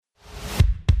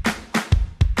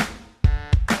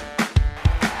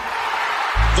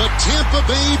Tampa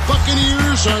Bay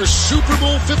Buccaneers are Super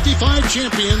Bowl 55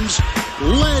 champions,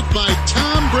 led by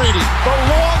Tom Brady. The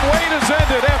long wait has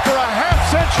ended after a half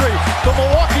century. The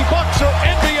Milwaukee Bucks are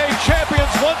NBA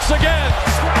champions once again.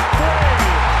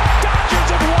 Dodgers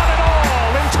have won it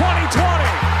all in 2020.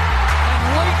 And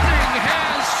lightning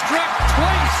has struck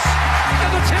twice.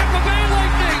 And the Tampa Bay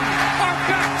Lightning are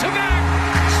back-to-back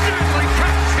Stanley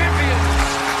Cup champions.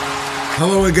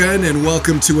 Hello again, and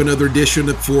welcome to another edition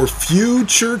of For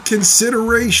Future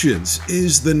Considerations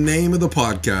is the name of the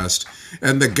podcast.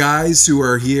 And the guys who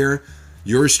are here,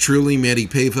 yours truly, Manny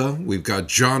Pava, we've got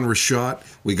John Rashad,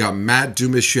 we got Matt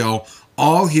Dumichel,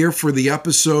 all here for the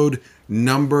episode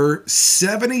number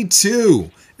 72.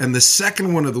 And the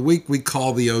second one of the week we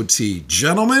call the OT.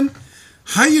 Gentlemen,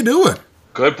 how you doing?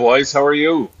 Good, boys. How are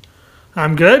you?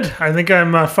 I'm good. I think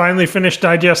I'm finally finished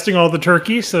digesting all the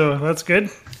turkey, so that's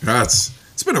good.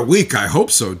 It's been a week. I hope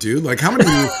so, dude. Like,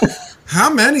 how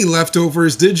many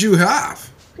leftovers did you have?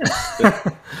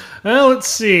 Well, let's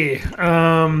see.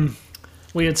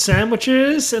 We had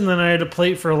sandwiches, and then I had a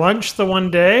plate for lunch the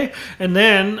one day, and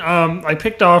then I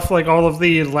picked off like all of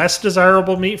the less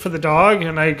desirable meat for the dog,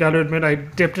 and I got to admit I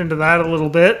dipped into that a little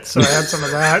bit, so I had some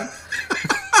of that.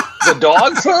 The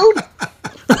dog food?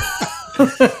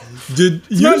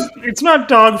 It's not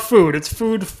dog food. It's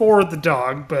food for the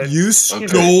dog. But you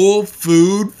stole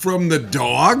food from the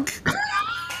dog?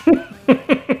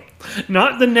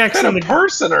 Not the next. What kind of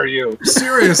person are you?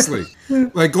 Seriously,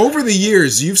 like over the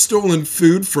years, you've stolen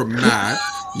food from Matt.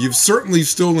 You've certainly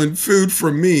stolen food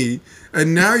from me,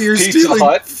 and now you're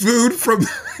stealing food from.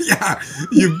 Yeah,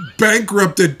 you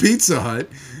bankrupted Pizza Hut.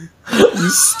 You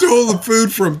stole the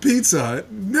food from Pizza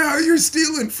Hut. Now you're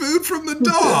stealing food from the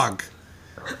dog.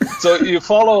 So if you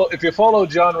follow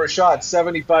John Rashad,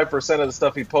 75% of the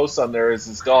stuff he posts on there is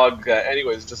his dog,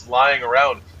 anyways, just lying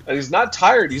around. And he's not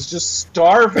tired, he's just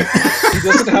starving. He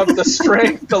doesn't have the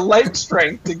strength, the leg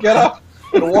strength to get up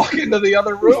and walk into the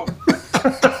other room.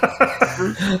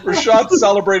 Rashad's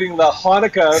celebrating the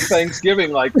Hanukkah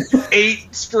Thanksgiving like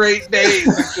 8 straight days.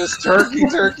 It's just turkey.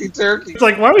 It's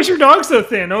like, why was your dog so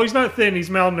thin? Oh, he's not thin, he's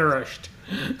malnourished.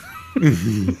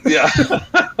 Yeah.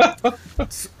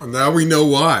 Now we know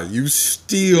why. You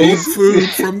steal food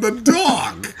from the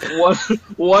dog.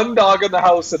 One dog in the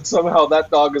house, and somehow that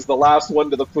dog is the last one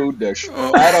to the food dish.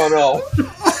 I don't know.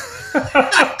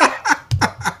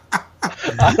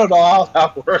 I don't know how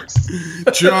that works.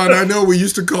 John, I know we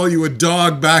used to call you a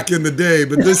dog back in the day,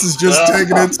 but this is just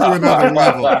taking it to another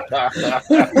level.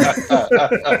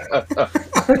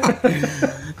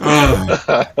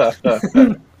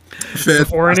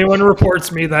 Before anyone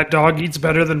reports me, that dog eats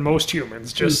better than most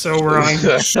humans, just so we're on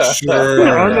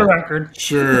the record.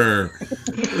 Sure.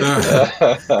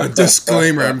 A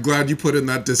disclaimer. I'm glad you put in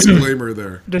that disclaimer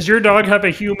there. Does your dog have a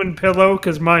human pillow?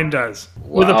 Because mine does.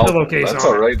 With a pillowcase that's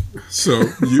on all right. So,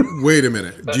 wait a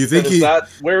minute. Do you think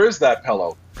where is that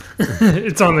pillow?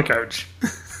 It's on the couch.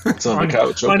 It's on the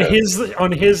couch. Okay.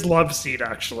 On his love seat,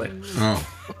 actually. Oh.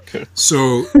 Okay.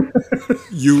 So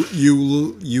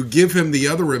you give him the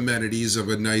other amenities of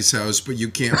a nice house, but you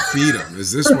can't feed him.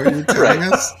 Is this what you're telling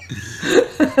us?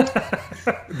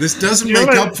 This doesn't make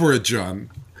up for it, John.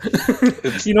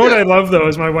 You know what I love, though,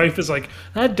 is my wife is like,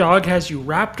 that dog has you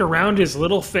wrapped around his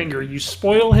little finger. You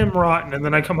spoil him rotten. And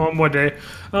then I come home one day,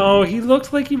 oh, he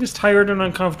looked like he was tired and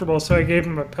uncomfortable, so I gave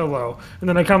him a pillow. And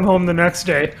then I come home the next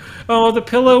day, oh, the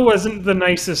pillow wasn't the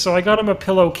nicest, so I got him a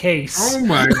pillowcase. Oh,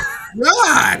 my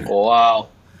God. Wow.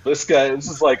 This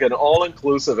is like an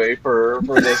all-inclusive for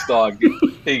this dog.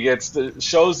 He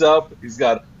shows up, he's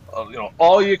got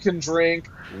all you can drink,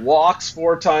 walks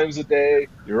 4 times a day,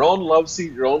 your own love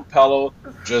seat, your own pillow.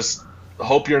 Just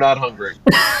hope you're not hungry.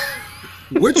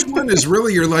 Which one is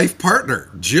really your life partner,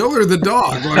 Jill or the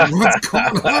dog? Like, what's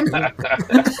going on?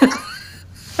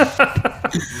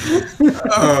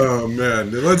 Oh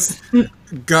man,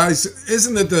 guys,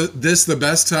 isn't it this the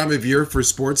best time of year for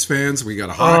sports fans? We got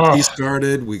hockey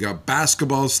started, we got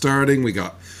basketball starting, we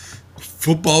got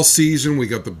football season, we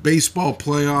got the baseball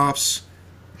playoffs.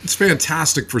 It's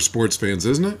fantastic for sports fans,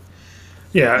 isn't it?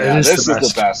 Yeah, this is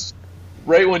the best.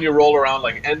 Right when you roll around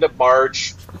like end of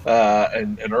March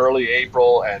and early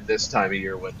April, and this time of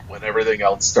year when everything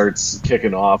else starts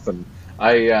kicking off. And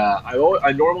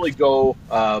I normally go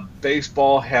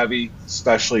baseball heavy,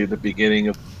 especially at the beginning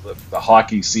of the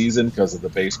hockey season because of the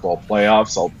baseball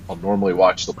playoffs. I'll normally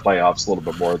watch the playoffs a little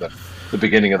bit more than the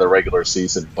beginning of the regular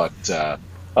season, but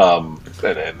and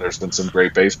there's been some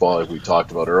great baseball like we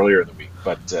talked about earlier in the week.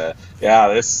 But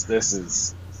this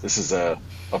is a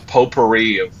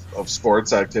potpourri of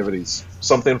sports activities,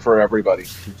 something for everybody.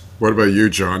 What about you,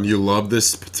 John? You love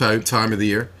this time of the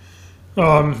year?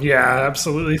 Yeah,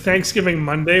 absolutely. Thanksgiving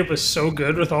Monday was so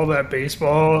good with all that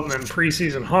baseball and then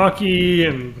preseason hockey,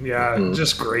 and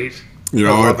just great. You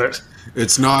know, I love it.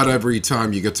 It's not every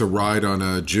time you get to ride on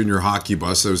a junior hockey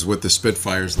bus. I was with the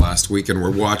Spitfires last week, and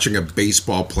we're watching a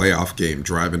baseball playoff game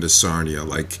driving to Sarnia.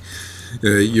 Like,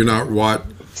 you're not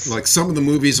like some of the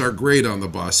movies are great on the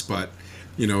bus, but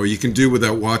you know you can do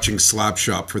without watching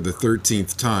Slapshot for the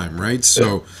 13th time, right?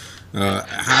 So.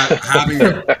 Having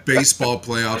a baseball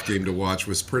playoff game to watch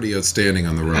was pretty outstanding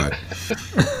on the ride.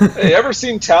 Hey, ever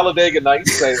seen Talladega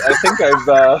Nights? I think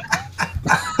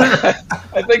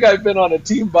I've been on a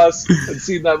team bus and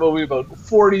seen that movie about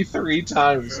 43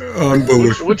 times.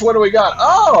 Unbelievable. Which one do we got?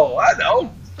 Oh, I know,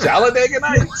 Talladega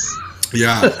Nights.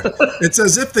 Yeah, it's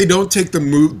as if they don't take the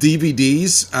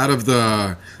DVDs out of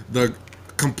the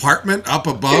compartment up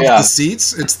above the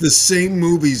seats. It's the same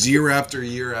movies year after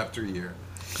year after year.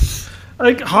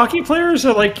 Like, hockey players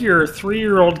are like your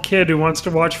 3-year-old kid who wants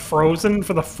to watch Frozen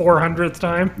for the 400th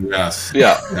time. Yes.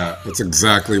 Yeah. Yeah, that's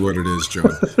exactly what it is,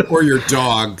 John. Or your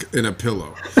dog in a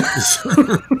pillow.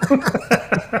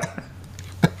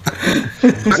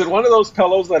 Is it one of those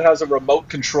pillows that has a remote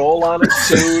control on it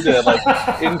too to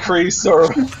like increase or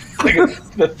like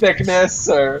the thickness,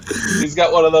 or he's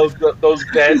got one of those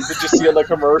beds that you see in the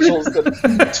commercials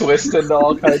that twist into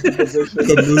all kinds of positions?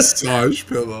 The massage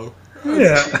pillow.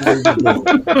 Yeah.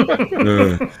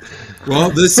 Well,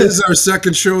 this is our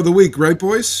second show of the week, right,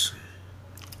 boys?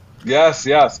 Yes.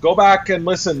 Go back and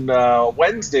listen.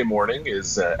 Wednesday morning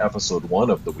is episode 1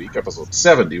 of the week, episode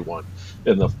 71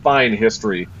 in the fine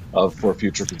history of For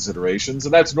Future Considerations.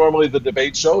 And that's normally the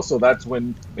debate show, so that's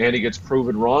when Manny gets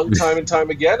proven wrong time and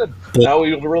time again. And now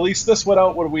we release this one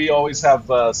out when we always have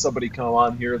somebody come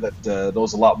on here that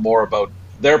knows a lot more about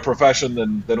their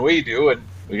profession than we do, and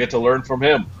we get to learn from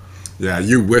him. Yeah,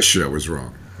 you wish I was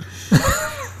wrong.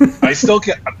 I'm still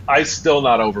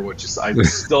not over what you said. I'm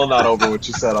still not over what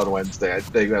you said on Wednesday. I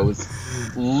think that was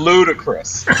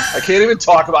ludicrous. I can't even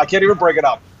bring it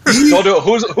up. Don't do it.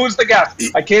 Who's the guest?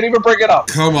 I can't even bring it up.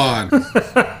 Come on.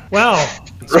 Well,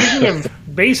 speaking of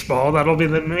baseball, that'll be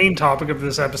the main topic of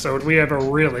this episode. We have a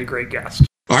really great guest.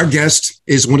 Our guest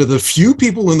is one of the few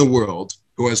people in the world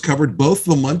who has covered both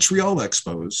the Montreal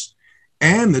Expos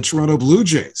and the Toronto Blue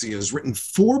Jays. He has written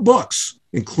 4 books,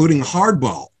 including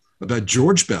Hardball, about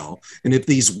George Bell, and If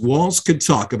These Walls Could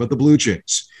Talk, about the Blue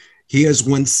Jays. He has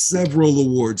won several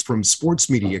awards from Sports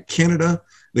Media Canada,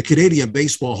 the Canadian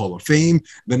Baseball Hall of Fame,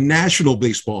 the National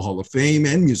Baseball Hall of Fame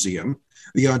and Museum,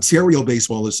 the Ontario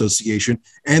Baseball Association,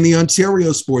 and the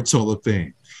Ontario Sports Hall of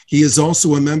Fame. He is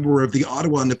also a member of the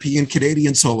Ottawa Nepean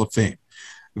Canadians Hall of Fame,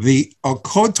 the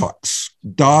Okotoks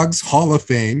Dogs Hall of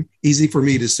Fame, easy for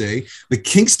me to say, the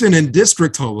Kingston and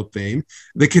District Hall of Fame,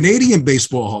 the Canadian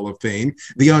Baseball Hall of Fame,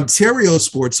 the Ontario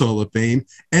Sports Hall of Fame,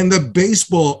 and the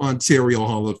Baseball Ontario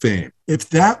Hall of Fame. If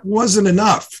that wasn't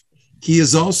enough, he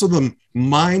is also the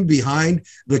mind behind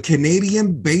the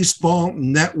Canadian Baseball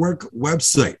Network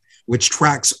website, which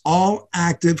tracks all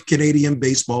active Canadian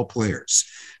baseball players.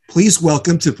 Please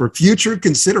welcome to For Future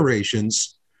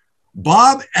Considerations,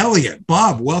 Bob Elliott.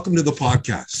 Bob, welcome to the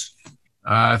podcast.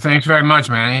 Thanks very much,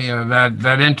 Manny.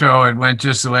 That intro, it went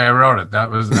just the way I wrote it. That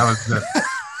was good.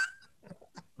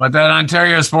 But that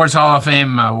Ontario Sports Hall of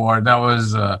Fame award, that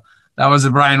was the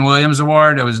Brian Williams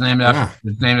Award. It was named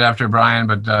after Brian,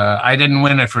 but I didn't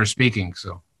win it for speaking.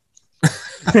 So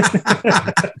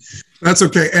that's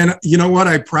okay. And you know what?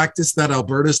 I practiced that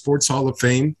Alberta Sports Hall of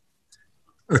Fame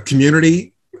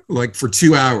community like for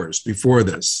 2 hours before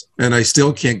this, and I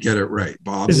still can't get it right.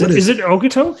 Bob, is it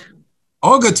Okotoks?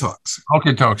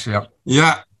 Okotoks, yeah.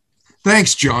 Yeah.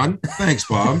 Thanks, John. Thanks,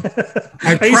 Bob.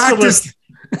 I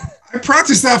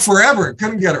practiced that forever.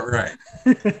 Couldn't get it right.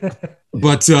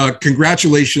 But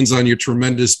congratulations on your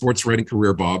tremendous sports writing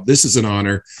career, Bob. This is an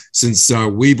honor since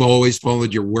we've always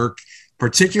followed your work,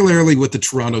 particularly with the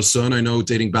Toronto Sun. I know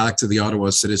dating back to the Ottawa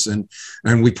Citizen,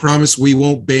 and we promise we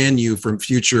won't ban you from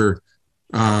future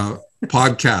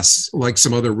podcasts like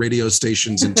some other radio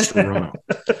stations in Toronto.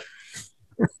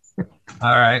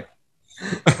 All right.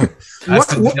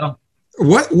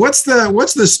 What's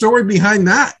the story behind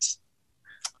that?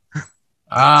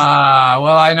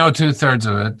 Well, I know 2/3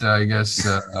 of it. I guess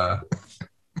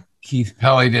Keith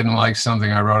Pelley didn't like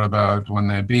something I wrote about when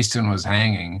the Beeston was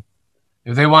hanging.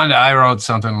 I wrote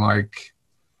something like,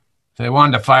 if they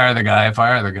wanted to fire the guy,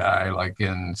 like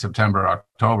in September,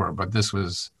 October. But this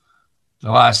was the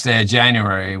last day of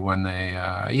January when they,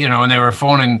 when they were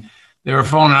phoning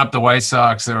up the White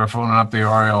Sox, they were phoning up the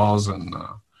Orioles, and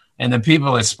the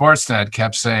people at Sportsnet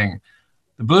kept saying,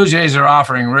 the Blue Jays are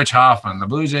offering Rich Hoffman. The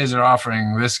Blue Jays are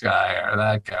offering this guy or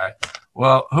that guy.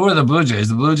 Well, who are the Blue Jays?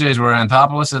 The Blue Jays were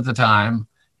Anthopoulos at the time.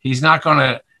 He's not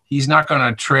gonna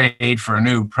trade for a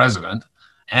new president.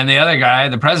 And the other guy,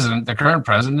 the current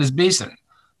president, is Beeson.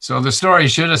 So the story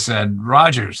should have said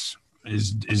Rogers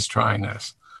is trying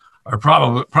this, or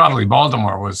probably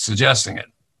Baltimore was suggesting it,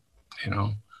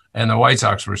 and the White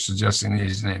Sox were suggesting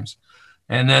these names.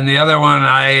 And then the other one,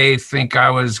 I think I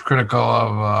was critical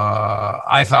of.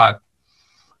 I thought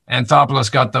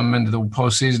Anthopoulos got them into the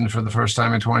postseason for the first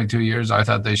time in 22 years. I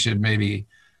thought they should maybe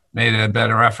made a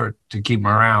better effort to keep him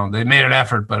around. They made an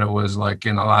effort, but it was like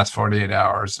in the last 48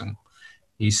 hours, and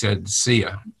he said, "See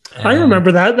ya." And I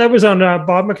remember that. That was on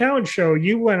Bob McCown's show.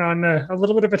 You went on a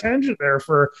little bit of a tangent there.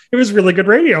 It was really good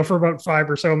radio for about 5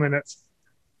 or so minutes.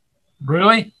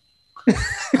 Really?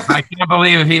 I can't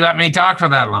believe he let me talk for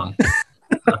that long.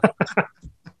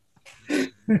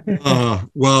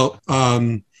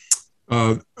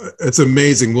 It's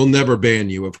amazing. We'll never ban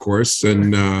you, of course,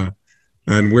 and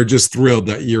we're just thrilled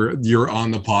that you're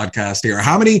on the podcast here.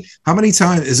 How many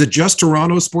times is it just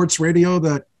Toronto Sports Radio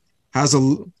that has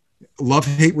a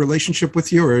love-hate relationship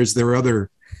with you, or is there other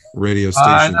radio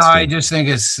stations? No, I just think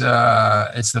it's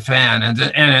the fan, and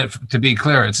to be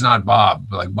clear, it's not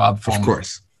Bob. Like Bob phoned, of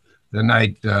course, the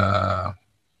night of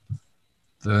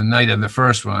the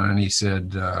first one, and he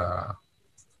said,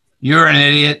 "You're an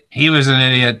idiot. He was an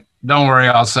idiot. Don't worry,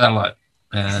 I'll settle it."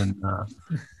 And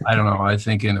I don't know. I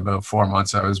think in about 4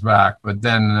 months I was back, but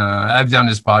then I've done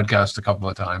this podcast a couple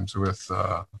of times with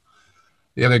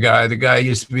the other guy. The guy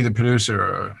used to be the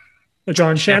producer.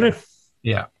 John Shannon.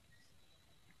 Yeah.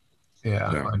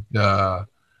 But,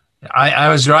 I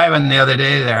was driving the other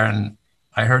day there, and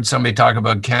I heard somebody talk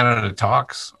about Canada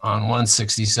Talks on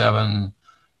 167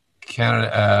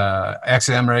 Canada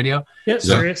XM radio. Yeah,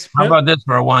 serious. How about this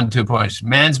for a 1-2 points?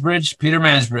 Peter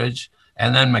Mansbridge,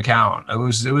 and then McCown. It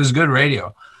was good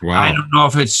radio. Wow. I don't know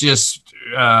if it's just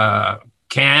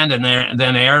canned and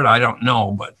then aired. I don't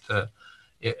know, but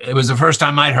it was the first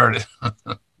time I'd heard it.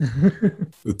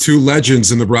 The two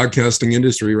legends in the broadcasting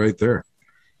industry right there.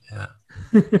 Yeah.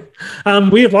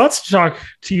 We have lots to talk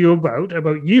to you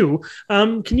about you.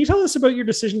 Can you tell us about your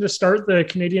decision to start the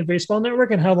Canadian Baseball Network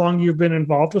and how long you've been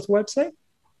involved with the website?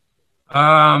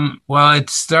 Well, it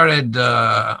started,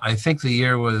 I think the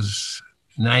year was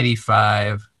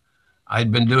 95.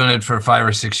 I'd been doing it for 5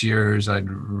 or 6 years. I'd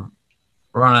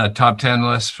run a top 10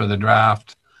 list for the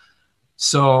draft.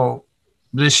 So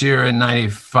this year in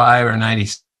 95 or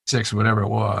 96, whatever it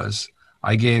was,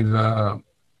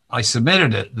 I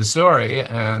submitted the story,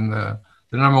 and the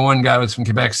number 1 guy was from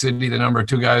Quebec City, the number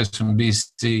 2 guy was from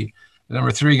BC, the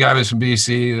number 3 guy was from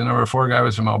BC, the number 4 guy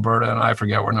was from Alberta, and I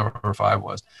forget where number 5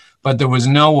 was. But there was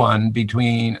no one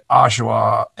between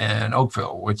Oshawa and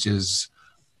Oakville, which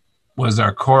was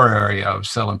our core area of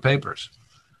selling papers.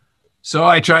 So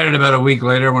I tried it about a week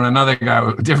later when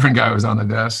a different guy was on the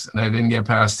desk, and I didn't get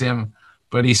past him.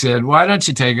 But he said, "Why don't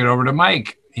you take it over to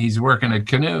Mike? He's working at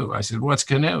Canoe." I said, "What's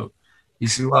Canoe?" He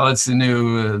said, "Well, it's the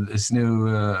new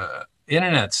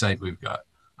internet site we've got."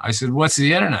 I said, "What's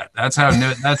the internet?" That's how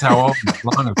old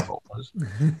long ago it was.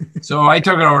 So I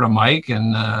took it over to Mike,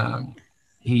 and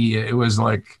it was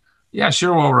like, "Yeah,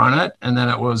 sure, we'll run it." And then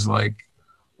it was like,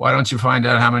 "Why don't you find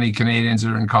out how many Canadians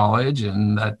are in college?"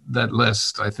 And that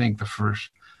list, I think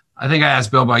I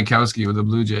asked Bill Bykowski with the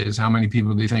Blue Jays, "How many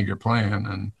people do you think you're playing?"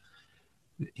 And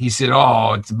he said,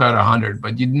 "Oh, it's about 100,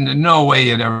 but no way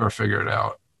you'd ever figure it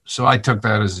out." So I took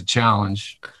that as a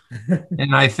challenge.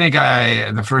 And I think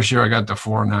the first year I got to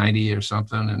 490 or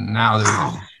something. And now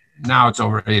it's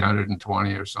over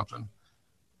 820 or something.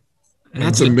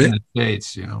 That's amazing. In the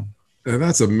States,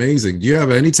 That's amazing. Do you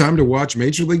have any time to watch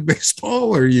Major League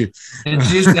Baseball, or you?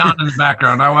 It's usually on in the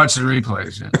background. I watch the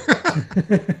replays.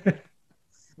 Yeah.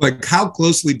 Like, how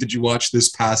closely did you watch this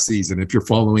past season? If you're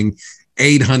following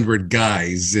 800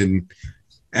 guys in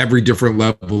every different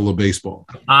level of baseball.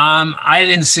 I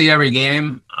didn't see every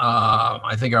game.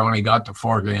 I think I only got to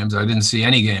 4 games. I didn't see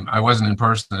any game. I wasn't in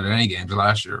person at any games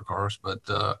last year, of course, but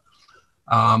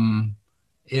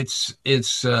it's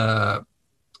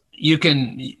you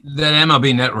can, that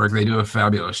MLB network, they do a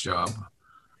fabulous job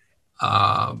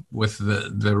with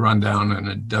the rundown, and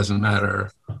it doesn't matter.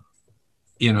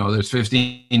 There's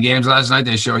 15 games last night.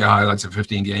 They show you highlights of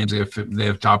 15 games. They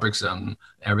have topics on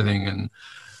everything. And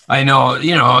I know,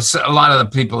 a lot of the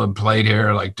people have played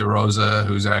here, like DeRosa,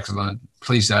 who's excellent,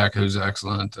 Plesac, who's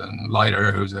excellent, and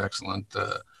Leiter, who's excellent.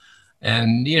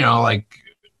 And, like,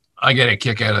 I get a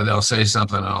kick out of it. They'll say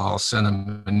something, and I'll send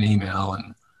them an email,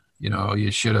 and, you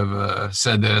should have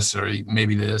said this, or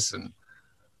maybe this. And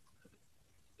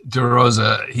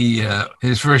DeRosa,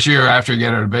 his first year after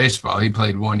getting out of baseball, he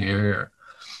played 1 year here.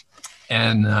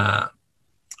 And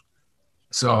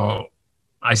So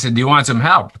I said, do you want some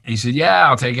help? He said, yeah,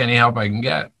 I'll take any help I can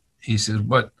get. He says,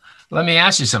 but let me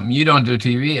ask you something. You don't do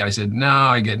TV. I said, no,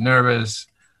 I get nervous.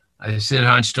 I sit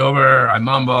hunched over, I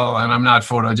mumble, and I'm not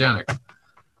photogenic.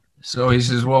 So he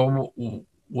says, well,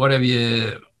 what have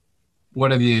you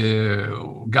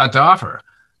got to offer?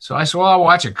 So I said, well, I'll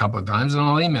watch it a couple of times and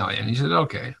I'll email you. And he said,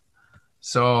 okay.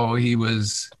 So you're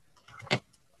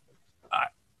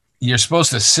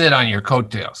supposed to sit on your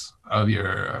coattails of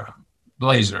your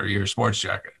blazer, your sports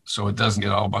jacket, so it doesn't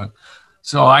get all bun.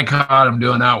 So I caught him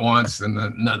doing that once. And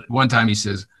then one time he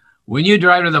says, when you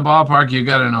drive to the ballpark, you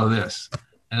got to know this.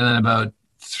 And then about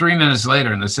 3 minutes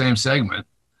later in the same segment,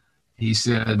 he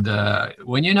said,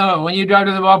 when you drive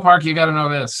to the ballpark, you got to know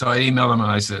this. So I emailed him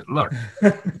and I said, look,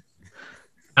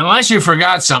 unless you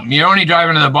forgot something, you're only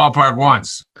driving to the ballpark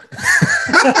once.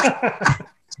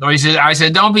 So I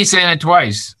said, don't be saying it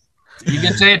twice. You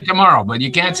can say it tomorrow, but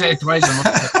you can't say it twice a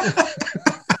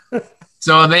month.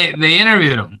 So they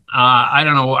interviewed him. I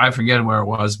don't know, I forget where it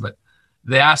was, but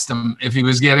they asked him if he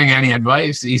was getting any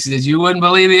advice. He says, you wouldn't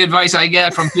believe the advice I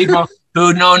get from people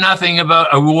who know nothing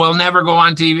about, who will never go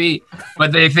on TV,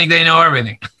 but they think they know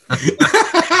everything.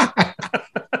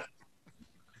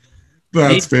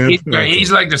 That's fantastic.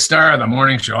 He's like the star of the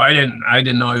morning show. I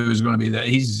didn't know he was going to be that.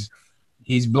 He's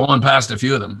blowing past a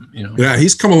few of them, you know. Yeah,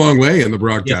 he's come a long way in the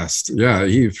broadcast. Yeah,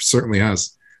 he certainly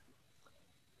has.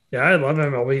 Yeah, I love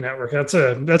MLB Network.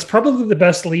 That's probably the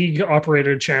best league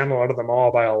operated channel out of them all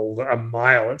by a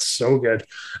mile. It's so good.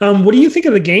 What do you think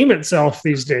of the game itself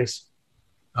these days?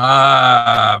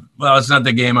 Well, it's not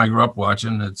the game I grew up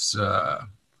watching. It's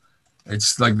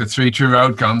like the three true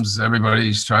outcomes.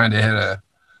 Everybody's trying to hit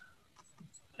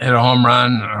a home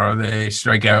run, or they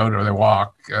strike out, or they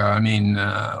walk.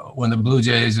 When the Blue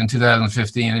Jays in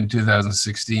 2015 and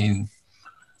 2016,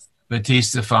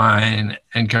 Batista fine,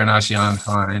 Encarnacion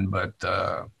fine, but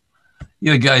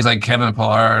you had guys like Kevin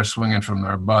Pillar swinging from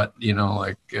their butt, you know,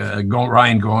 like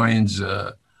Ryan Goins.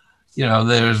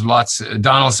 There's lots.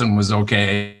 Donaldson was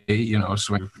okay, you know,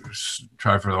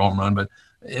 try for the home run, but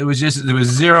there was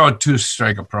zero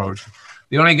two-strike approach.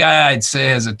 The only guy I'd say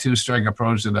has a two-strike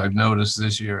approach that I've noticed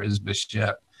this year is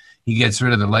Bichette. He gets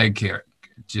rid of the leg kick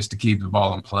just to keep the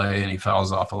ball in play, and he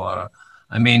fouls off a lot of.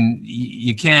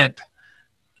 You can't.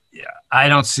 I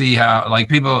don't see how, like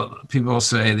people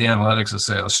say, the analytics will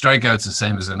say, a strikeout's the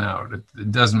same as an out.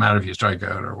 It doesn't matter if you strike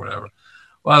out or whatever.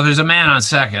 Well, if there's a man on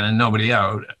second and nobody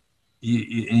out,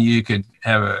 you could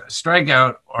have a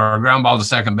strikeout or a ground ball to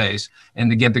second base and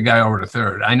to get the guy over to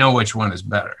third. I know which one is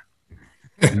better.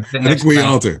 I think we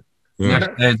all do. Yeah.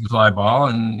 Next day it's a fly ball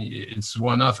and it's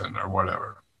 1-0 or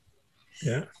whatever.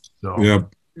 Yeah. So. Yeah.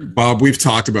 Bob, we've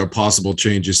talked about possible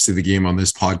changes to the game on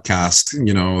this podcast.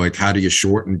 You know, like how do you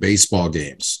shorten baseball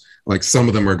games? Like some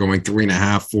of them are going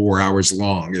 3.5, 4 hours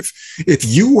long. If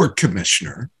you were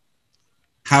commissioner,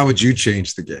 how would you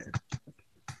change the game?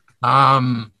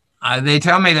 They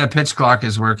tell me that pitch clock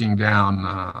is working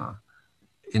down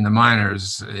in the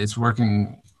minors. It's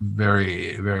working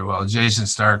very, very well. Jason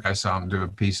Stark, I saw him do a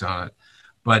piece on it.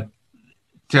 But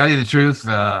tell you the truth,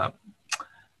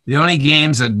 the only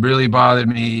games that really bothered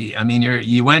me,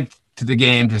 you went to the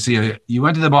game you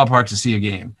went to the ballpark to see a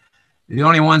game. The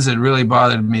only ones that really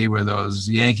bothered me were those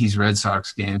Yankees-Red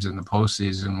Sox games in the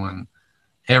postseason when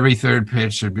every third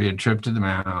pitch should be a trip to the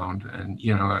mound. And,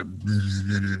 you know, I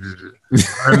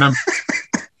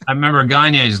remember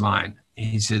Gagne's line.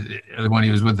 He said, when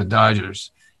he was with the Dodgers,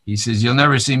 he says, you'll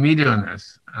never see me doing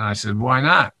this. And I said, why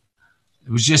not? It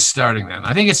was just starting then.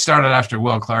 I think it started after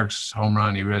Will Clark's home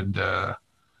run. He read the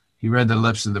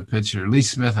lips of the pitcher, Lee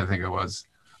Smith, I think it was.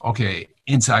 Okay,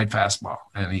 inside fastball,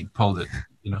 and he pulled it,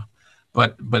 you know.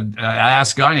 But I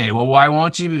asked Gagne, well, why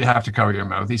won't you have to cover your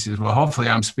mouth? He says, well, hopefully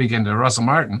I'm speaking to Russell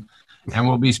Martin, and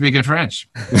we'll be speaking French.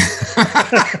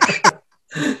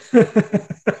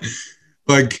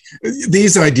 Like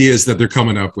these ideas that they're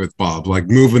coming up with, Bob, like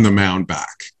moving the mound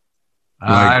back.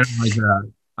 I don't like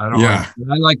that. I don't. Yeah.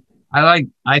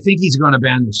 I think he's going to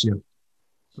ban the shift.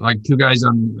 Like two guys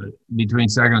on between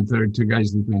second and third, two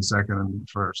guys between second and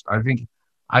first. I think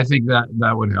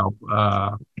that would help.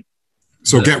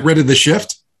 So get rid of the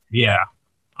shift? Yeah.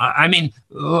 How many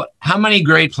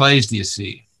great plays do you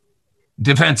see?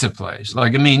 Defensive plays.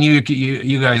 Like,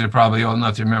 you guys are probably old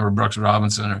enough to remember Brooks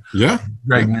Robinson or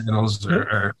Greg Nettles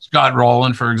or Scott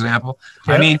Rowland, for example.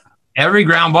 Yeah. Every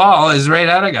ground ball is right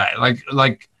at a guy.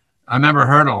 Like I remember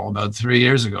Hurdle about 3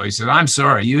 years ago. He said, I'm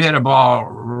sorry, you hit a ball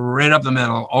right up the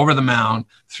middle, over the mound,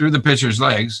 through the pitcher's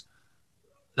legs.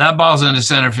 That ball's into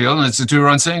center field, and it's a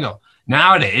 2-run single.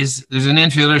 Nowadays, there's an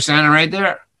infielder standing right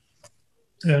there.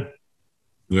 Yeah.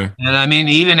 Yeah. And I mean,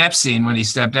 even Epstein, when he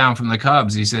stepped down from the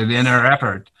Cubs, he said, in our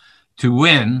effort to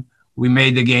win, we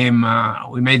made the game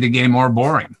more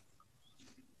boring.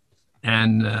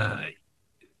 And the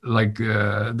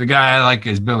guy I like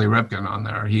is Billy Ripken on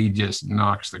there. He just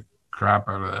knocks the crap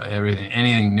out of everything,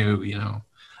 anything new, you know.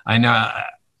 I know.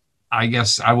 I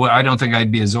guess I don't think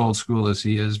I'd be as old school as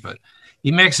he is, but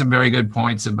he makes some very good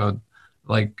points about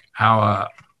like how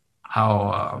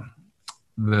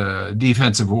the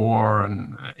defensive war,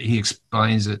 and he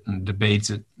explains it and debates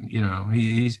it. You know,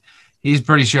 he's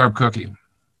pretty sharp cookie.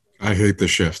 I hate the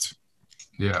shift.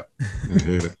 Yeah, I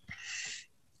hate it.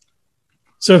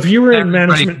 So if you were in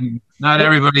management, not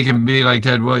everybody can be like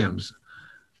Ted Williams.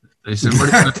 They said,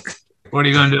 "What are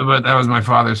you going to do about that?" Was my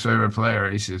father's favorite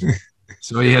player. He says,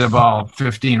 so he hit a ball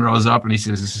 15 rows up, and he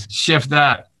says, "Shift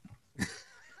that."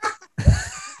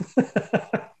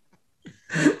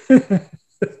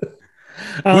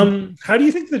 How do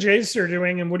you think the Jays are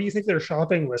doing, and what do you think their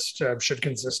shopping list should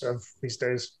consist of these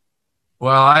days?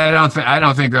 Well, I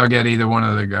don't think they'll get either one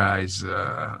of the guys,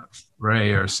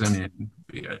 Ray or Simeon,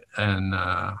 and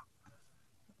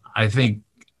I think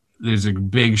there's a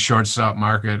big shortstop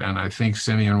market, and I think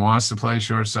Simeon wants to play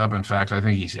shortstop. In fact, I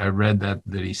think I read that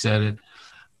he said it.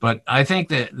 But I think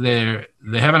that they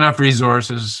have enough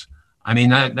resources. I mean,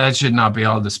 that should not be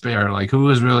all despair. Like, who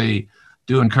was really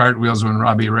doing cartwheels when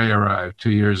Robbie Ray arrived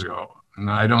 2 years ago? And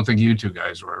I don't think you two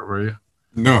guys were you?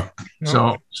 No.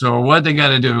 So what they got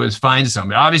to do is find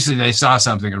somebody. Obviously, they saw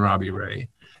something in Robbie Ray,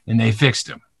 and they fixed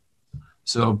him.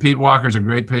 So Pete Walker's a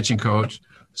great pitching coach.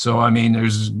 So, I mean,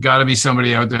 there's got to be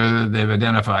somebody out there that they've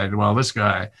identified. Well, this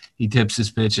guy, he tips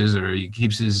his pitches, or he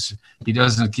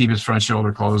doesn't keep his front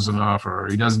shoulder closed enough, or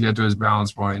he doesn't get to his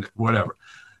balance point, whatever.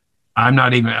 I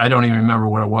don't even remember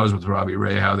what it was with Robbie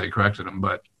Ray, how they corrected him,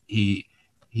 but he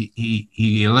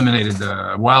eliminated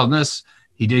the wildness.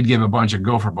 He did give a bunch of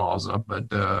gopher balls up,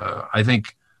 but I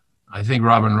think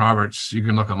Robin Roberts, you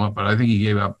can look him up, but I think he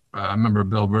gave up. I remember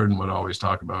Bill Burden would always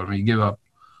talk about him. He gave up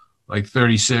like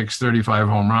 36, 35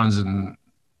 home runs, and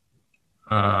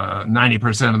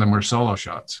 90% of them were solo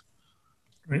shots.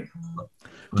 Right.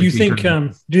 Do you think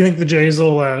the Jays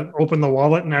will open the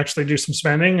wallet and actually do some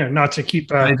spending, and not to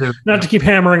keep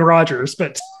hammering Rogers,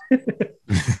 but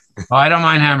I don't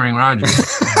mind hammering Rogers.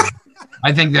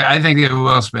 I think they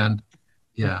will spend.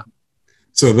 Yeah.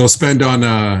 So they'll spend on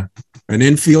an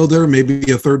infielder,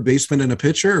 maybe a third baseman and a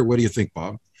pitcher, or what do you think,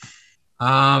 Bob?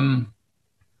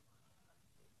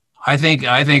 I think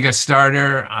a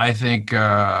starter. I think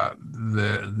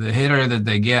the hitter that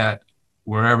they get,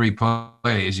 wherever he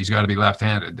plays, he's got to be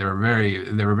left-handed. They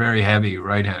were very heavy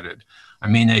right-handed. I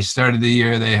mean, they started the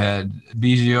year, they had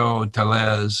Biggio,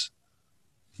 Tellez,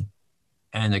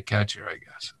 and the catcher, I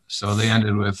guess. So they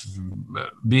ended with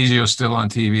Biggio still on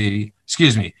TV.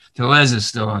 Excuse me, Tellez is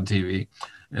still on TV,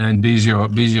 and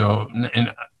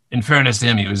Biggio. In fairness to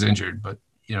him, he was injured, but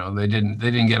you know they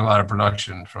didn't get a lot of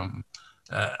production from.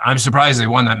 I'm surprised they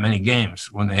won that many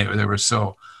games when they were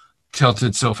so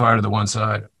tilted so far to the one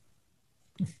side.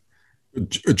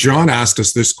 John asked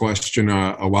us this question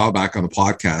a while back on the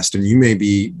podcast, and you may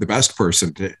be the best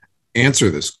person to answer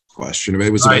this question.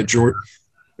 It was about George.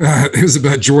 It was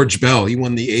about George Bell. He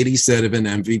won the 87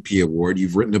 MVP award.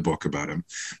 You've written a book about him.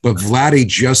 But Vladdy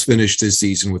just finished his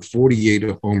season with 48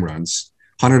 home runs,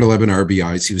 111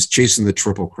 RBIs. He was chasing the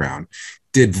Triple Crown.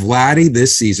 Did Vladdy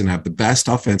this season have the best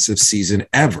offensive season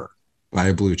ever by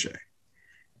a Blue Jay?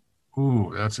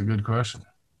 Ooh, that's a good question.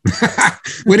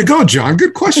 Way to go, John.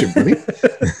 Good question, buddy.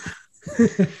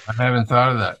 I haven't thought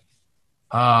of that.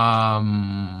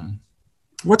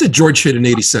 What did George hit in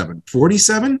 87?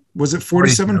 47? Was it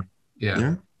 47?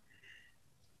 Yeah.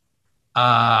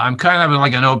 I'm kind of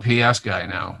like an OPS guy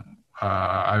now.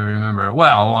 I remember, a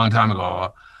long time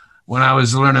ago, when I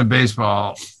was learning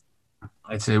baseball,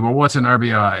 I'd say, well, what's an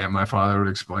RBI? And my father would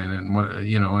explain it, and what,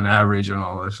 an average and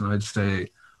all this. And I'd say,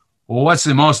 well, what's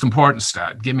the most important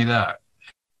stat? Give me that.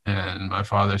 And my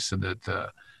father said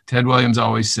that Ted Williams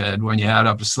always said, when you add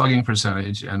up the slugging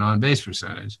percentage and on-base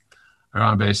percentage, or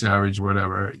on-base average,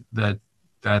 whatever,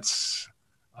 that's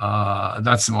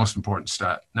the most important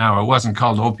stat. Now, it wasn't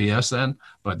called OPS then,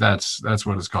 but that's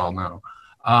what it's called now.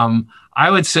 I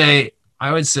would say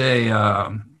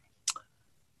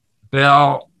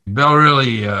Bell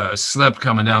really slipped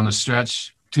coming down the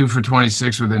stretch. 2 for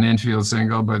 26 with an infield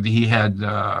single, but he had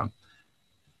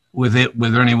with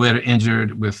Ernie Whitt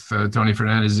injured, with Tony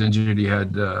Fernandez injured, he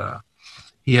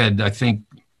had I think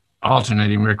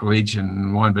alternating Rick Leach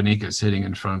and Juan Beniquez hitting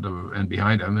in front of and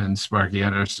behind him, and Sparky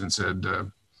Anderson said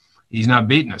he's not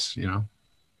beating us,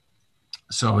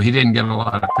 so he didn't get a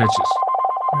lot of pitches.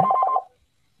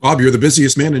 Bob, you're the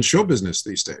busiest man in show business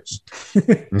these days.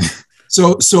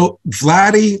 So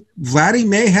Vladdy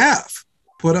may have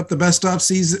put up the best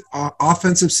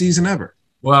offensive season ever.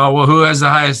 Well, who has the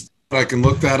highest? I can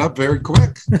look that up very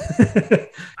quick.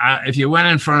 If you went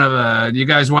in front of you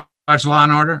guys watch Law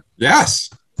and Order? Yes.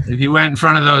 If you went in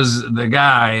front of the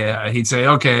guy, he'd say,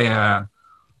 okay,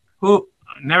 who?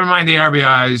 Never mind the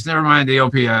RBIs, never mind the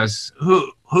OPS.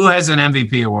 Who has an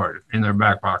MVP award in their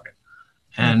back pocket?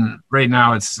 And right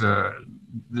now it's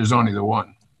there's only the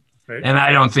one. Right. And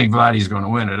I don't think Vladdy's going to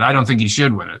win it. I don't think he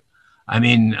should win it. I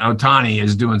mean, Ohtani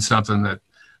is doing something that,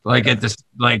 like at this,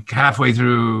 like halfway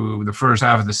through the first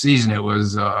half of the season, it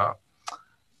was,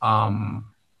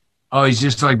 he's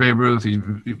just like Babe Ruth. He's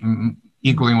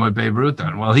equaling what Babe Ruth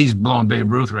done. Well, he's blown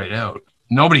Babe Ruth right out.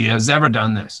 Nobody has ever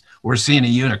done this. We're seeing a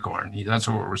unicorn. That's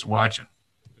what we're watching.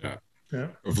 Yeah.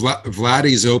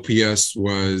 Vladdy's OPS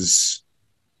was,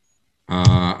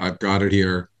 I've got it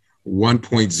here,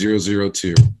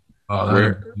 1.002. Oh,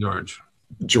 where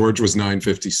George was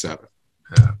 957.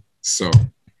 Yeah. So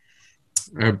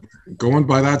going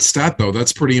by that stat, though,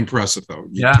 that's pretty impressive, though.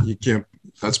 You can't.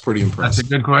 That's pretty impressive. That's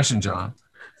a good question, John.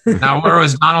 Now, where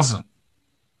was Donaldson?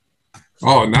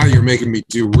 Oh, now you're making me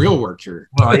do real work here.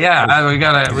 Well, yeah, we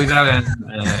gotta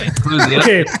include the.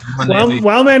 Okay,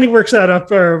 while Manny looks that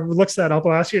up,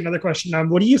 I'll ask you another question.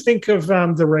 What do you think of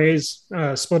the Rays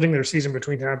splitting their season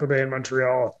between Tampa Bay and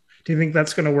Montreal? Do you think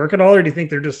that's going to work at all, or do you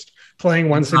think they're just playing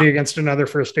one city against another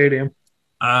for a stadium?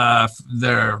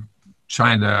 They're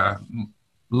trying to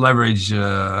leverage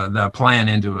the plan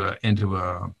into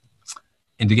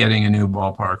getting a new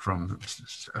ballpark from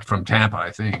Tampa. I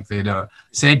think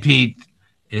St. Pete.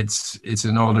 It's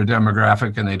an older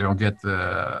demographic, and they don't get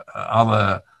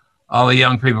all the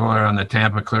young people are on the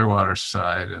Tampa Clearwater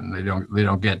side, and they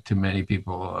don't get too many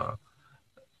people.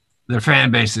 Their fan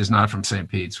base is not from St.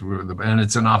 Pete's, and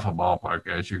it's an awful ballpark,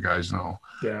 as you guys know.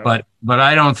 Yeah. But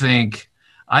I don't think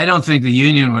the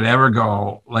Union would ever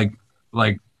go like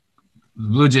the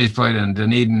Blue Jays played in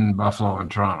Dunedin, Buffalo,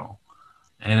 and Toronto.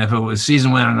 And if it was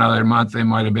season went another month, they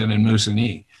might have been in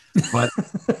Moosonee. But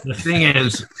the thing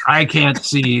is, I can't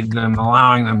see them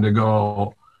allowing them to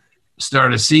go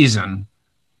start a season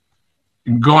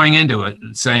going into it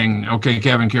saying, okay,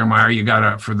 Kevin Kiermaier, you got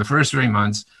to, for the first 3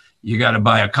 months, you got to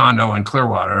buy a condo in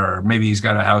Clearwater, or maybe he's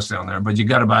got a house down there, but you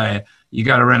got to rent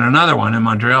another one in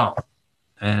Montreal.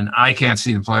 And I can't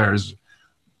see the players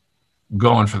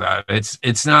going for that.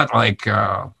 It's not like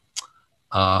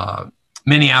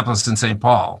Minneapolis and St.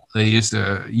 Paul. Years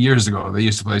ago, they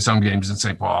used to play some games in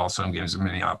St. Paul, some games in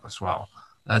Minneapolis. Well,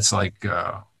 that's like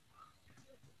Toronto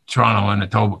and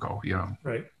Etobicoke,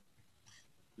 Right.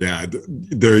 Yeah,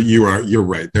 you're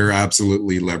right. They're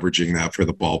absolutely leveraging that for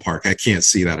the ballpark. I can't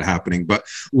see that happening. But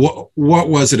what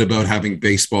was it about having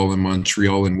baseball in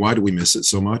Montreal, and why do we miss it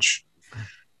so much?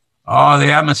 Oh,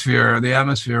 the atmosphere. The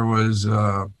atmosphere was,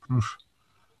 I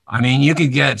mean, you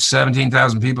could get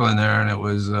 17,000 people in there, and it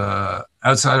was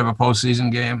outside of a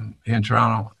postseason game in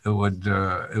Toronto.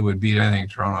 It would beat anything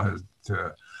Toronto has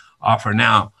to offer.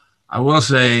 Now, I will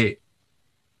say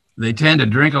they tend to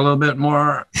drink a little bit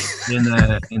more in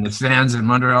the stands in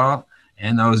Montreal,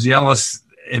 and those yellows,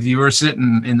 if you were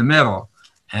sitting in the middle,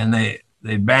 and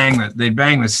they'd bang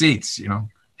the seats,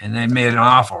 and they made an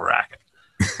awful racket.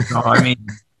 So I mean,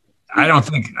 I don't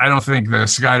think the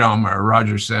Skydome or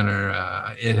Rogers Center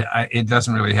it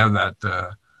doesn't really have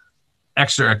that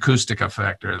extra acoustic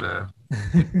effect, or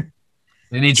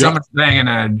they need someone banging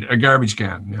a garbage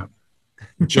can. Yeah.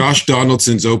 Josh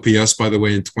Donaldson's OPS, by the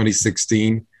way, in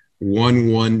 2016,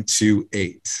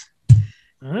 1128.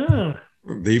 Oh.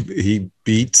 He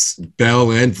beats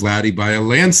Bell and Vladdy by a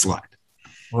landslide.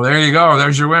 Well, there you go.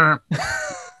 There's your winner.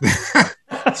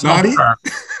 Naughty.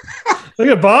 Look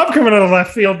at Bob coming out of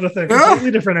left field with a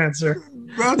completely different answer.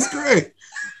 That's great.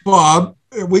 Bob,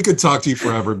 we could talk to you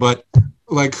forever, but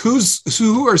like who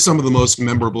are some of the most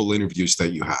memorable interviews that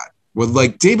you had? Would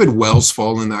like David Wells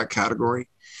fall in that category?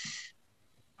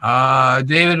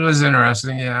 David was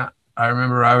interesting, yeah. I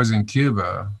remember I was in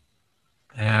Cuba,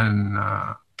 and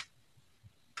I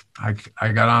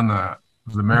got on the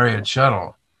Marriott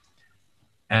shuttle,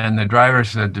 and the driver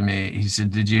said to me, he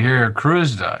said, "Did you hear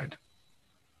Cruise died?"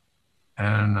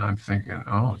 And I'm thinking,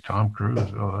 oh, Tom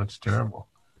Cruise, oh, that's terrible.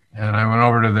 And I went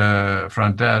over to the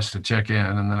front desk to check in,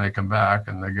 and then I come back,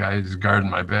 and the guy's guarding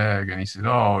my bag, and he said,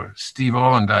 "Oh, Steve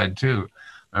Olin died too.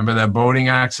 Remember that boating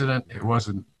accident? It was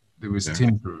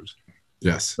Tim Cruise."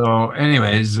 Yes. So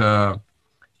anyways, I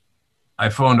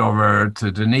phoned over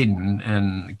to Dunedin,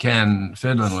 and Ken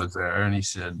Fidlin was there, and he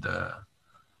said,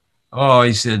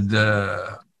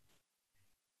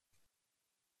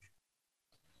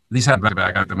 these have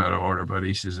back at them out of order, but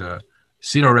he says,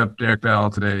 Cito ripped Eric Bell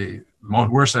today,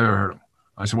 worst I've ever heard him.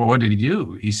 I said, well, what did he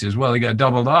do? He says, well, he got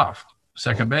doubled off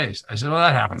second base. I said, well,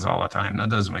 that happens all the time. That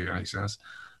doesn't make any sense.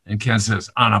 And Ken says,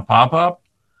 on a pop-up?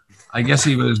 I guess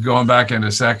he was going back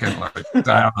into second, like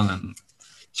dialing and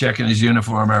checking his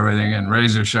uniform, everything, and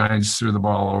Razor shines threw the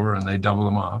ball over, and they doubled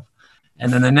him off.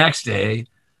 And then the next day,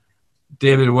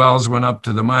 David Wells went up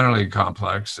to the minor league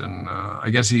complex, and I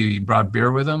guess he brought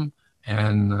beer with him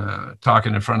and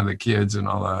talking in front of the kids and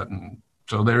all that. And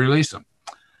so they released him.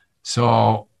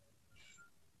 So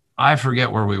I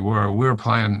forget where we were. We were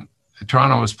playing,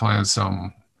 Toronto was playing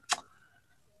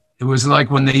it was like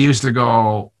when they used to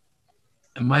go,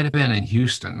 it might have been in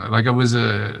Houston. Like it was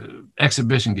a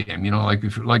exhibition game, like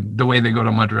the way they go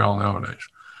to Montreal nowadays.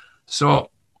 So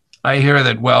I hear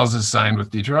that Wells is signed with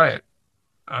Detroit.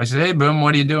 I said, hey, Boom,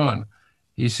 what are you doing?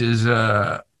 He says,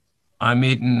 I'm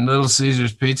eating Little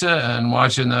Caesars pizza and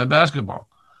watching basketball.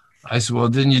 I said, well,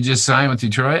 didn't you just sign with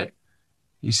Detroit?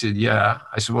 He said, yeah.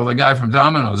 I said, well, the guy from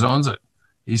Domino's owns it.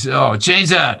 He said, oh, change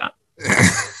that.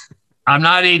 I'm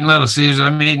not eating Little Caesars.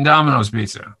 I'm eating Domino's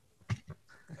pizza.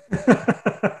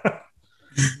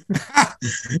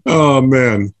 Oh,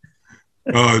 man.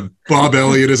 Bob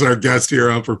Elliott is our guest here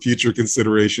on For Future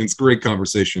Considerations. Great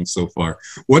conversation so far.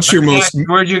 What's your most...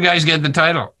 Where'd you guys get the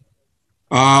title?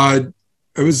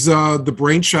 It was the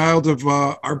brainchild of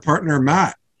our partner,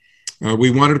 Matt.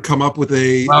 We wanted to come up with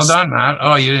a... Well done, Matt.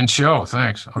 Oh, you didn't show.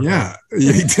 Thanks. Okay. Yeah,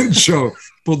 he didn't show.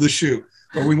 Pulled the shoe.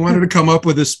 But we wanted to come up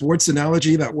with a sports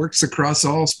analogy that works across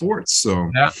all sports.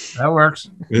 So yeah, that works.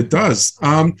 It does.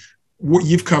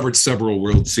 You've covered several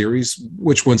World Series.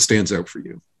 Which one stands out for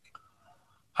you?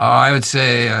 I would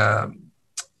say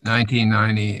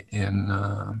 1990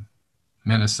 in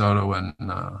Minnesota when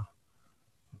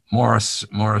Morris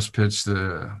pitched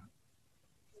the...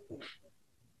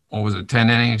 What was it, 10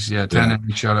 innings? Yeah, 10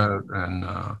 innings shutout.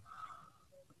 And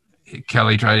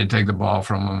Kelly tried to take the ball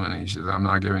from him, and he said, I'm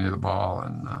not giving you the ball.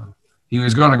 And he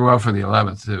was going to go out for the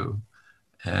 11th, too.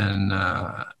 And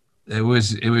it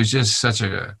was just such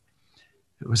a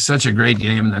great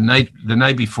game. The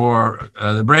night before,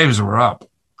 the Braves were up,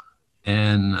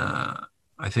 and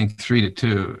I think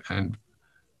 3-2. And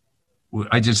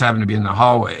I just happened to be in the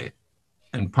hallway,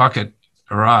 and Puckett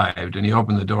arrived, and he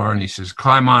opened the door, and he says,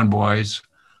 climb on, boys.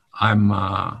 I'm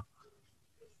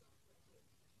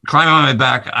climbing on my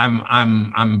back.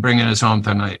 I'm bringing us home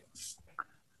tonight.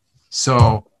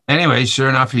 So anyway, sure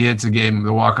enough, he hits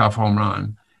the walk-off home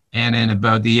run. And in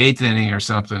about the 8th inning or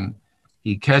something,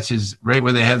 he catches right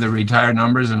where they had the retired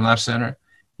numbers in left center.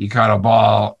 He caught a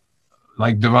ball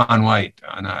like Devon White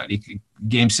on a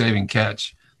game-saving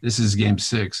catch. This is game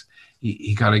 6.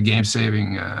 He caught a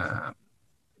game-saving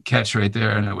catch right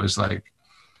there, and it was like,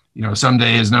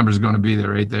 someday his number is going to be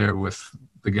there right there with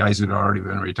the guys that had already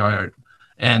been retired.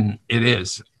 And it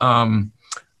is.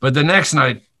 But the next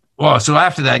night, so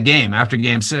after that game, after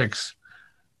game 6,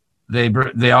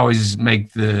 they always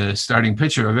make the starting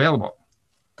pitcher available.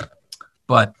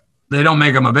 But they don't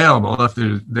make them available if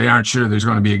they aren't sure there's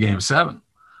going to be a game 7.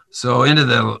 So into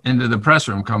the press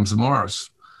room comes Morris.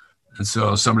 And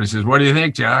so somebody says, what do you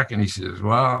think, Jack? And he says,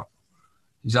 well,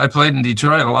 I played in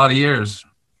Detroit a lot of years.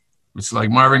 It's like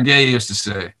Marvin Gaye used to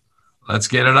say, let's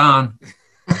get it on.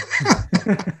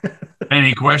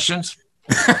 Any questions?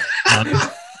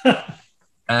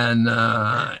 And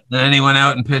then he went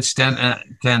out and pitched 10.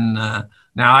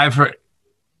 Now I've heard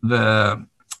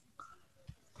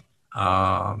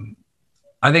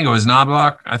I think it was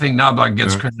Knobloch. I think Knobloch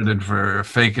gets credited for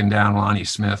faking down Lonnie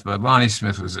Smith, but Lonnie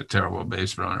Smith was a terrible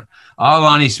base runner. All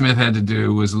Lonnie Smith had to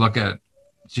do was look at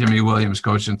Jimmy Williams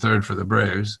coaching third for the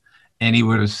Braves, and he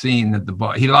would have seen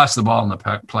that he lost the ball in the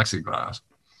plexiglass.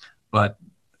 But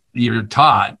you're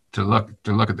taught to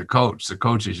look at the coach. The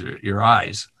coach is your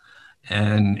eyes,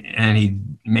 and he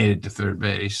made it to third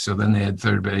base. So then they had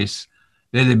third base.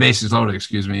 They had the bases loaded,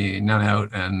 none out,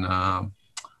 and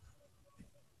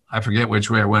I forget which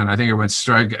way it went. I think it went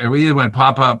strike. We either went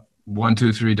pop up 1,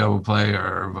 2, 3 double play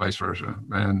or vice versa,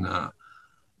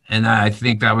 and I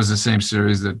think that was the same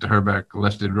series that Herbeck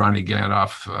lifted Ronnie Gant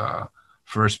off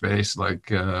first base like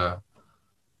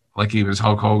he was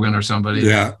Hulk Hogan or somebody.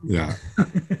 Yeah.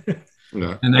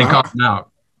 And they caught him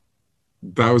out.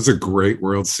 That was a great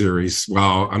World Series.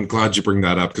 Wow, I'm glad you bring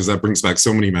that up because that brings back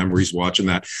so many memories watching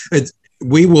that.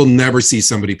 We will never see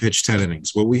somebody pitch 10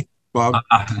 innings, will we, Bob?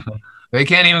 They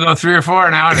can't even go 3 or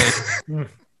 4 nowadays.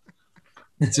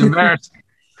 It's embarrassing.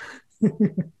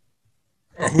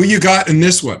 Who you got in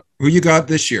this one? Who you got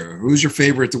this year? Who's your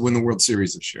favorite to win the World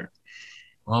Series this year?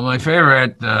 Well, my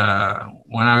favorite,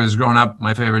 when I was growing up,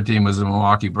 my favorite team was the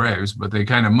Milwaukee Braves, but they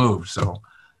kind of moved. So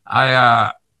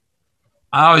I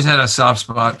always had a soft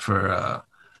spot for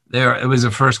it was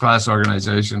a first-class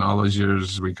organization. All those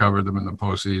years we covered them in the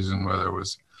postseason, whether it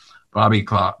was Bobby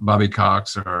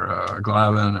Cox or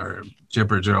Glavine or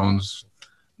Chipper Jones.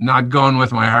 Not going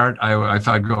with my heart. I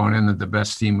thought going in that the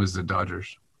best team was the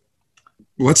Dodgers.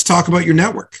 Let's talk about your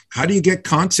network. How do you get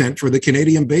content for the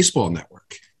Canadian Baseball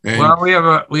Network? And well, we have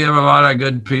a lot of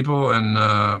good people and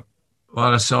a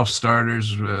lot of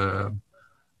self-starters.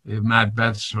 We have Matt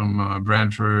Betts from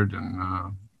Brantford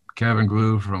and Kevin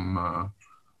Glue from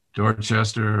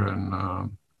Dorchester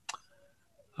and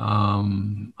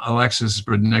Alexis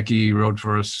Brudnicki wrote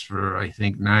for us for, I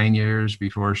think, 9 years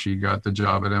before she got the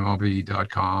job at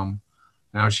MLB.com.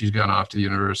 Now she's gone off to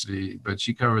university, but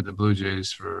she covered the Blue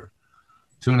Jays for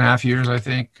 2.5 years, I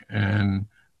think. And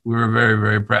we were very,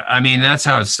 very proud. I mean, that's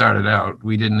how it started out.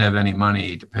 We didn't have any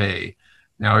money to pay.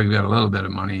 Now we've got a little bit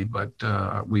of money, but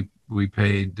we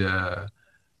paid her.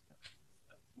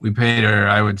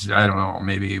 I don't know.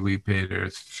 Maybe we paid her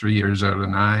 3 years out of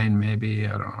 9. Maybe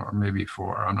I don't know, or maybe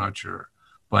 4. I'm not sure.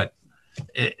 But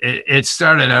it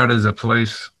started out as a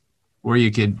place where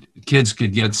kids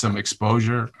could get some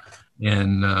exposure,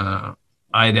 and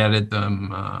I'd edit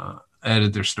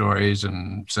their stories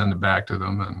and send it back to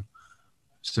them and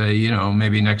say,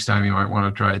 maybe next time you might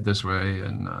want to try it this way,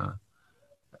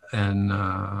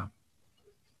 and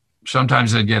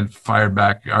sometimes they get fired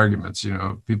back arguments.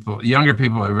 Younger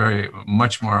people are very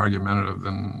much more argumentative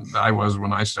than I was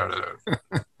when I started out.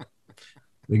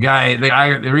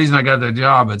 The reason I got the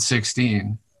job at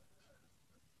 16,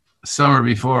 summer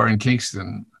before in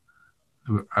Kingston,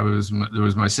 there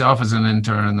was myself as an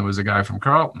intern and there was a guy from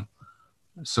Carleton.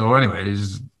 So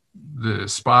anyways, the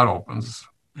spot opens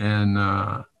and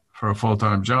for a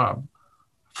full-time job,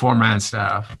 4-man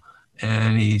staff,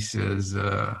 and he says,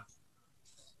 do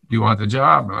you want the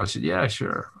job? And I said, yeah,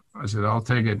 sure. I said, I'll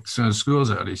take it as soon as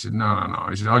school's out. He said, no.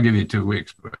 He said, I'll give you 2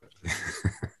 weeks. But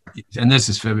and this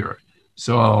is February.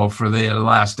 So for the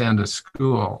last end of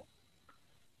school,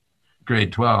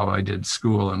 grade 12, I did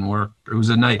school and work. It was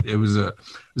a night. It was an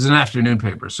afternoon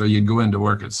paper. So you'd go into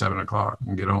work at 7 o'clock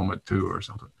and get home at 2 or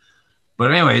something.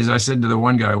 But anyways, I said to the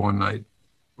one guy one night,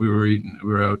 we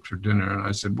were out for dinner, and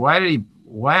I said, why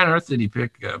on earth did he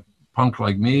pick a punk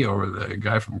like me over the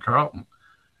guy from Carleton?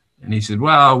 And he said,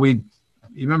 well, you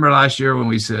remember last year when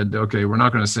we said, okay, we're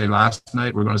not going to say last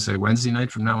night, we're going to say Wednesday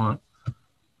night from now on?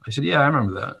 I said, yeah, I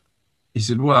remember that. He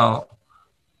said, well,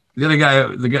 the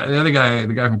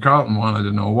guy from Carleton wanted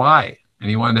to know why, and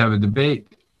he wanted to have a debate.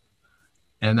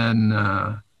 And then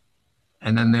the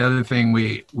other thing,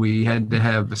 we had to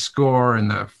have the score in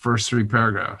the first 3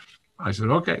 paragraphs. I said,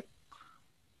 okay.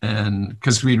 And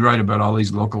because we'd write about all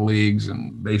these local leagues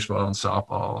and baseball and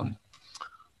softball and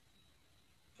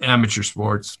amateur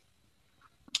sports.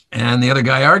 And the other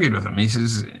guy argued with him. He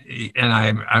says, and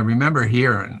I remember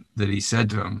hearing that he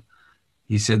said to him,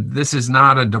 he said, this is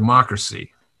not a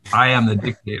democracy. I am the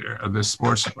dictator of this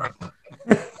sports department.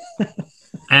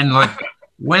 And like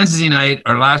Wednesday night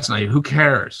or last night, who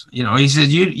cares? He said,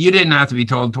 you didn't have to be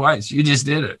told twice. You just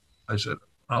did it. I said,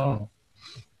 oh.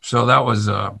 So that was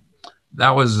I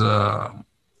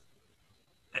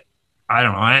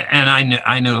don't know.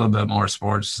 I knew a little bit more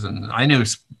sports than I knew.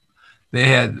 They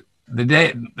had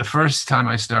the first time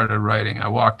I started writing, I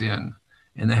walked in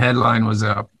and the headline was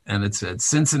up and it said,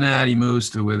 Cincinnati moves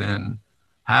to within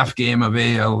half game of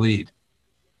AL lead.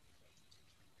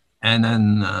 And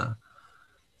then,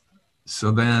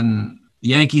 so then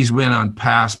Yankees win on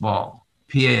pass ball,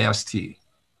 P-A-S-T.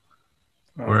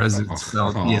 Whereas it's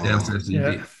spelled P-A-S-S-E-D.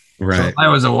 Yeah. right. So I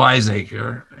was a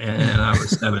wiseacre, and I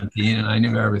was 17, and I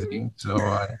knew everything. So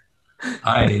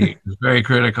I was very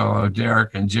critical of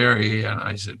Derek and Jerry, and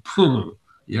I said, "Pooh,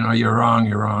 you're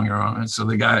wrong. And so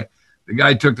the guy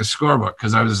took the scorebook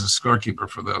because I was a scorekeeper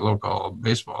for the local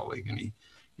baseball league, and he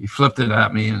flipped it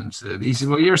at me and said,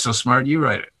 "Well, you're so smart, you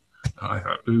write it." And I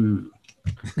thought, ooh.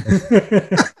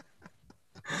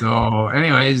 So,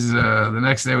 anyways, the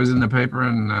next day I was in the paper,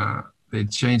 and they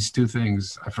changed 2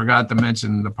 things. I forgot to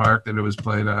mention the park that it was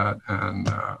played at, and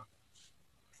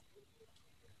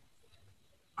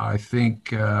I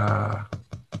think I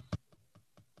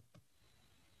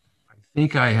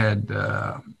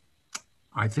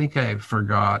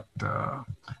forgot.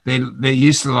 They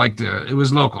used to like to. It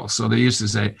was local, so they used to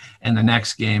say, "And the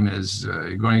next game is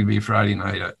going to be Friday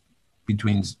night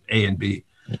between A and B."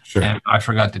 Sure. And I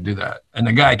forgot to do that. And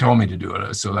the guy told me to do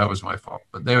it, so that was my fault.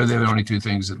 But they were the only 2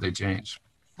 things that they changed.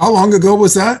 How long ago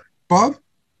was that, Bob?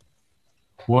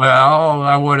 Well,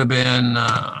 I would have been.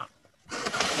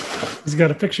 He's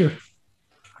got a picture.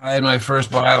 I had my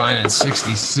first byline in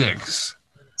 '66.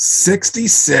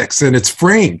 66, and it's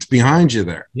framed behind you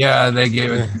there. Yeah, they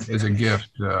gave it as a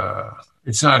gift.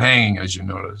 It's not hanging, as you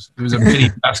noticed. It was a mini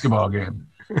basketball game.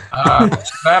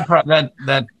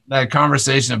 That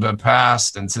conversation about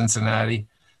past and Cincinnati,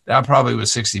 that probably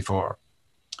was 64.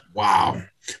 Wow.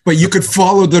 But you could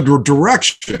follow the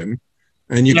direction,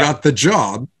 and you got the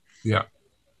job. Yeah.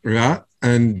 Yeah.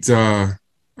 And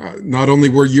not only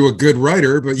were you a good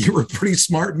writer, but you were a pretty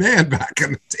smart man back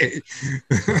in the day.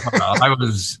 I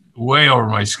was way over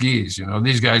my skis.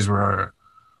 These guys were,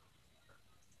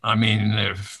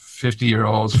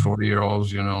 50-year-olds,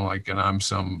 40-year-olds, and I'm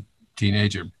some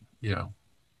teenager,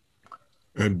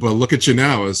 But look at you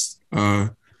now as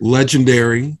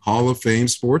legendary Hall of Fame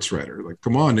sports writer. Like,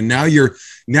 come on. And now you're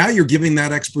giving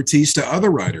that expertise to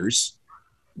other writers.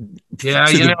 Yeah,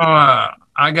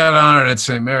 I got honored at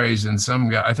St. Mary's, and some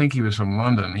guy, I think he was from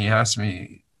London, he asked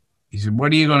me, he said, what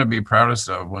are you going to be proudest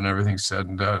of when everything's said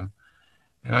and done?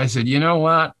 And I said, you know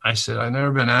what? I said, I've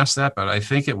never been asked that, but I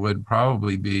think it would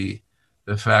probably be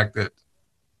the fact that,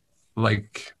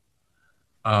 like,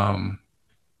 when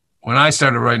I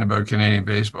started writing about Canadian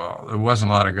baseball, there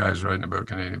wasn't a lot of guys writing about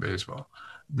Canadian baseball.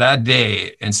 That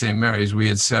day in St. Mary's, we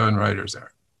had 7 writers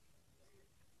there.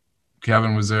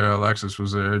 Kevin was there, Alexis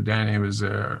was there, Danny was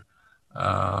there,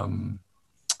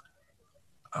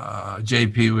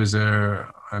 JP was there.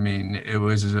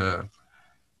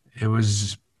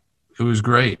 It was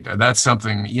great. That's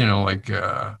something,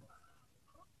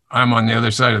 I'm on the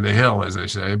other side of the hill, as they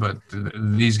say, but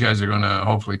these guys are going to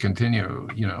hopefully continue,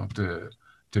 to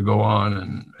go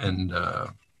on and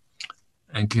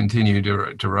continue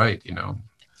to write,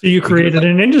 So you created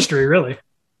an industry, really.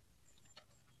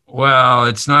 Well,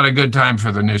 it's not a good time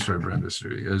for the newspaper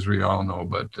industry, as we all know,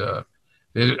 but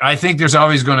I think there's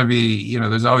always going to be,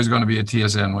 there's always going to be a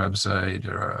TSN website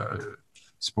or a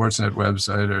Sportsnet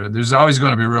website, or there's always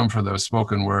going to be room for the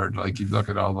spoken word. Like, you look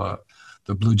at all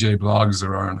the Blue Jay blogs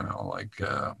there are now. Like,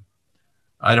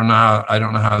 I don't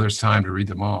know how there's time to read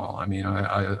them all.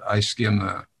 I skim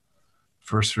the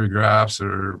first 3 graphs,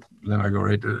 or then I go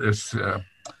right to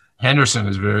Henderson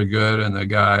is very good, and the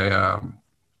guy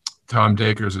Tom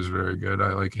Dakers is very good.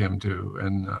 I like him too.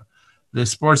 And the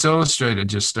Sports Illustrated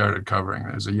just started covering.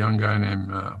 There's a young guy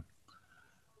named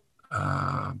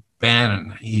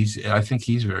Bannon. I think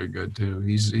he's very good too.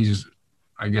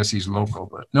 I guess he's local,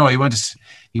 but no, he went to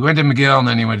McGill, and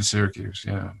then he went to Syracuse.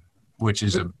 Yeah, which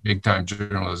is a big time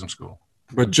journalism school.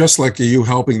 But just like you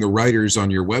helping the writers on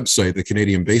your website, the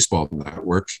Canadian Baseball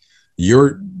Network,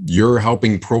 you're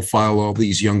helping profile all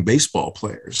these young baseball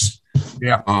players.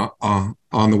 Yeah.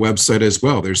 On the website as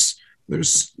well. There's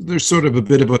sort of a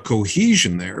bit of a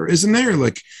cohesion there, isn't there?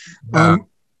 Like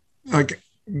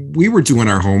we were doing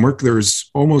our homework.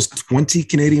 There's almost 20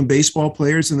 Canadian baseball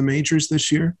players in the majors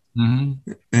this year.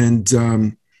 Mm-hmm. And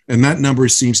that number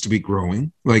seems to be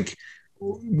growing. Like,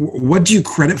 what do you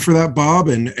credit for that, Bob?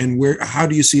 And how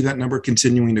do you see that number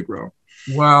continuing to grow?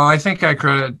 Well, I think I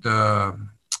credit, I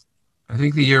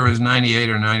think the year was 98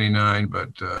 or 99,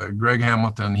 but Greg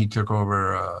Hamilton, he took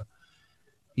over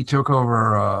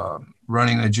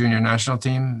running the junior national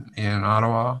team in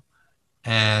Ottawa,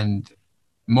 and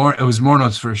it was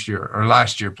Morneau's first year or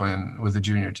last year playing with the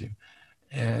junior team.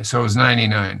 So it was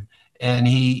 99, and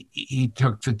he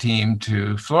took the team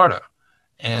to Florida.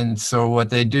 And so what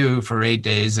they do for 8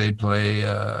 days, they play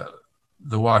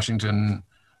the Washington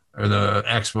or the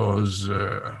Expos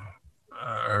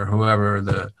or whoever,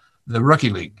 the rookie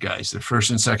league guys, the first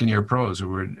and second year pros who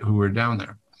were down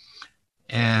there.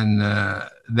 And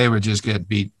they would just get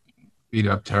beat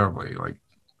up terribly, like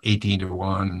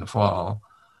 18-1 in the fall.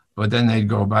 But then they'd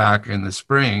go back in the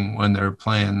spring when they're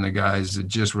playing the guys that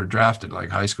just were drafted, like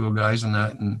high school guys and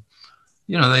that. And,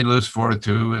 they'd lose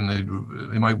 4-2,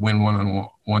 and they might win one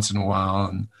once in a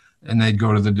while, and they'd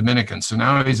go to the Dominican. So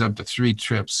now he's up to 3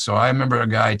 trips. So I remember a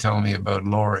guy telling me about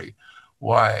Laurie,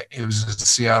 why it was a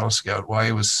Seattle scout, why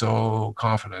he was so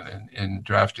confident in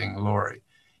drafting Laurie.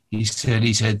 He said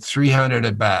he's had 300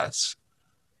 at-bats,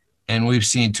 and we've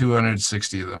seen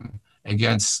 260 of them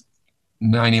against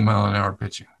 90-mile-an-hour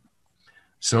pitching.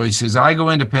 So he says, I go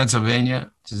into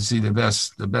Pennsylvania to see the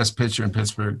best pitcher in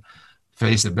Pittsburgh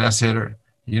face the best hitter.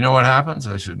 You know what happens?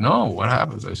 I said, no, what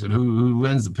happens? I said, who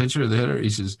wins, the pitcher or the hitter?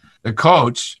 He says, the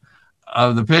coach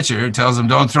of the pitcher tells him,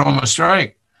 don't throw him a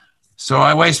strike. So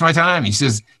I waste my time. He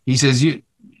says,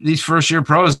 these first-year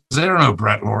pros, they don't know who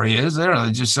Brett Laurie is.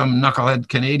 They're just some knucklehead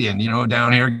Canadian,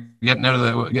 down here getting out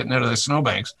of the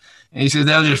snowbanks. And he says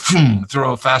they'll just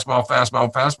throw a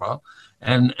fastball.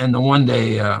 And the one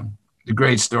day, the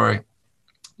great story,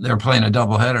 they're playing a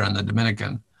doubleheader in the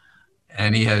Dominican,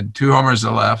 and he had 2 homers to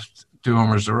left, 2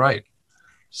 homers to right.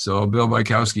 So Bill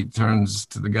Bykowski turns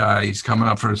to the guy. He's coming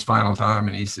up for his final time,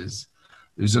 and he says,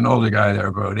 there's an older guy there,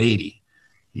 about 80.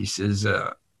 He says,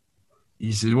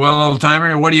 well, old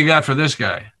timer, what do you got for this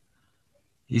guy?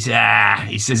 He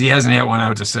says he hasn't hit one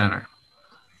out to center.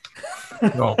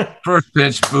 So first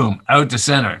pitch, boom, out to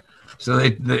center. So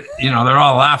they're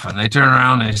all laughing. They turn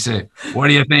around and they say, what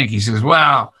do you think? He says,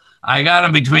 well, I got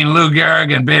him between Lou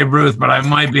Gehrig and Babe Ruth, but I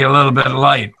might be a little bit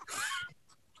light.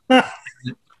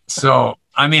 So,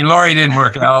 I mean, Laurie didn't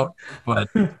work out, but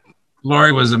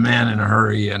Laurie was a man in a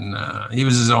hurry, and he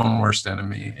was his own worst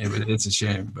enemy. It's a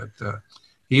shame, but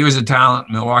he was a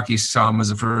talent. Milwaukee saw him as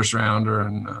a first rounder,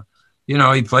 and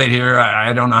he played here.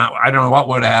 I don't know what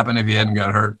would have happened if he hadn't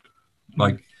got hurt.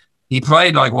 Like, he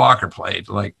played like Walker played.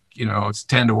 Like, it's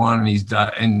 10-1, and he's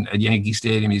in at Yankee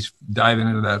Stadium. He's diving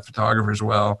into that photographer's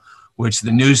well, which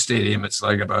the new stadium, it's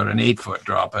like about an 8-foot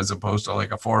drop as opposed to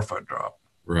like a 4-foot drop.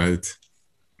 Right.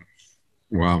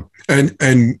 Wow.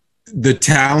 And the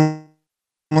talent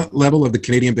level of the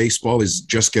Canadian baseball is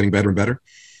just getting better and better.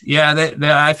 Yeah,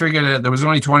 I figured there was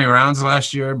only 20 rounds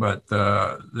last year, but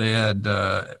they had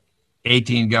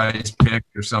 18 guys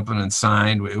picked or something and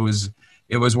signed. It was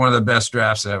one of the best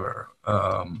drafts ever.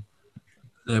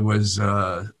 It was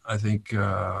I think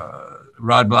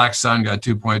Rod Black's son got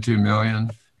 $2.2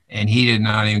 million, and he did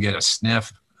not even get a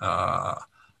sniff out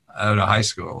of high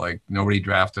school. Like, nobody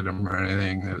drafted him or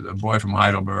anything. The boy from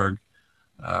Heidelberg,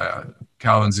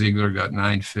 Calvin Ziegler, got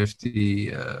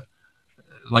 $950.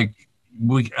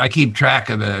 I keep track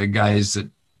of the guys that,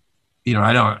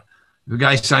 the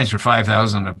guy signs for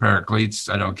 $5,000 a pair of cleats.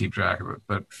 I don't keep track of it,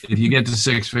 but if you get to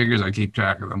six figures, I keep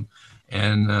track of them.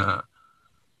 And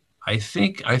I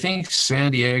think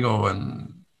San Diego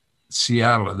and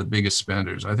Seattle are the biggest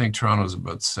spenders. I think Toronto's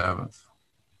about seventh.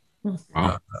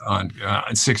 Wow. On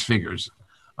six figures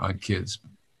on kids,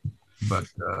 but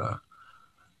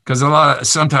because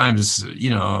sometimes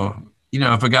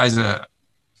if a guy's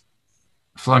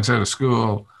flunks out of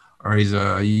school or he's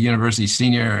a university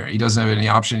senior, he doesn't have any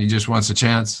option, he just wants a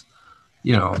chance,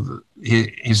 he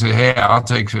said, hey, I'll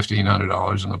take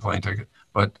 $1,500 on the plane ticket.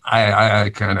 But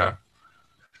I kind of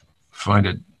find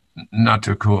it not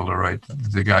too cool to write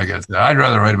the guy gets that. I'd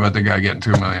rather write about the guy getting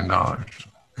 $2 million.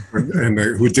 And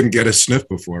who didn't get a sniff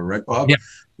before, right, Bob?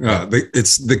 Yeah.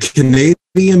 It's the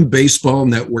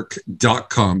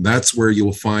CanadianBaseballNetwork.com. That's where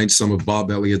you'll find some of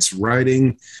Bob Elliott's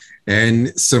writing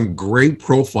and some great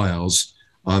profiles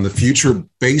on the future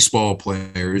baseball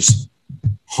players,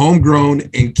 homegrown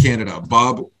in Canada.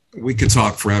 Bob, we could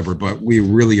talk forever, but we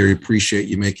really appreciate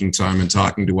you making time and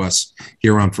talking to us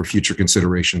here on For Future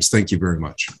Considerations. Thank you very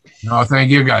much. No, thank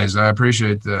you guys. I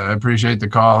appreciate the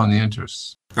call and the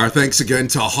interest. Our thanks again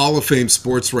to Hall of Fame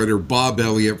sports writer Bob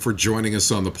Elliott for joining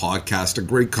us on the podcast. A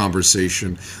great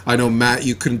conversation. I know, Matt,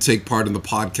 you couldn't take part in the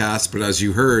podcast, but as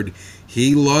you heard,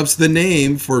 he loves the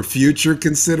name For Future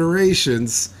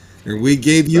Considerations, and we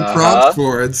gave you props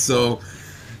for it. So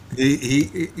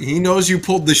he knows you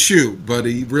pulled the shoe, but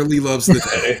he really loves the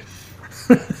name.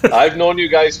 I've known you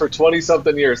guys for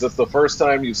 20-something years. That's the first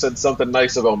time you said something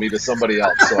nice about me to somebody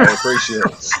else, so I appreciate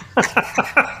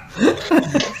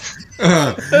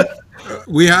it.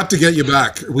 We have to get you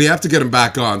back. We have to get him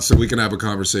back on so we can have a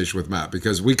conversation with Matt,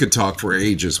 because we could talk for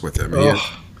ages with him.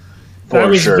 That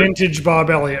was vintage Bob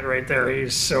Elliott right there.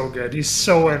 He's so good. He's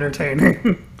so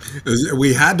entertaining.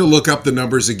 We had to look up the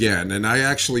numbers again, and I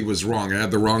actually was wrong. I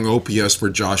had the wrong OPS for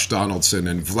Josh Donaldson,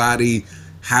 and Vladdy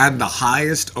had the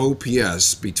highest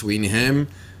OPS between him,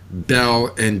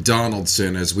 Bell, and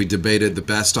Donaldson as we debated the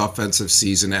best offensive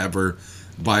season ever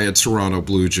by a Toronto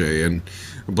Blue Jay.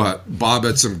 But Bob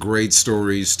had some great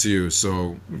stories too.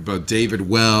 So about David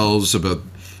Wells, about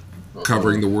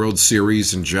covering the World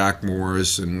Series and Jack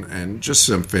Morris, and just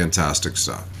some fantastic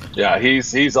stuff. Yeah,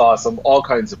 he's awesome. All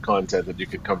kinds of content that you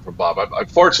could come from Bob. I'm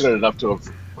fortunate enough to have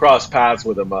crossed paths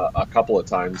with him a couple of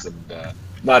times and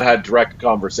not had direct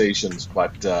conversations,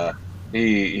 but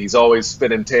he's always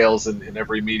spinning tales in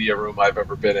every media room I've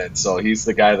ever been in. So he's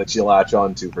the guy that you latch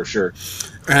on to for sure.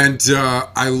 And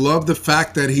I love the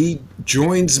fact that he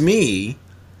joins me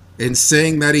in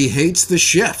saying that he hates the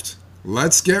shift.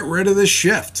 Let's get rid of the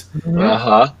shift.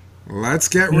 Let's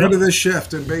get rid of the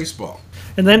shift in baseball.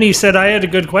 And then he said I had a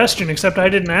good question, except I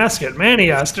didn't ask it.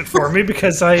 Manny asked it for me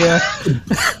because I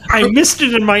missed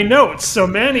it in my notes. So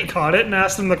Manny caught it and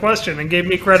asked him the question and gave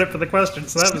me credit for the question.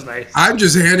 So that was nice. I'm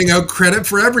just handing out credit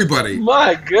for everybody.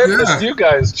 My goodness, You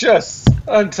guys just,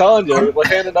 I'm telling you, we're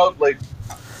handing out like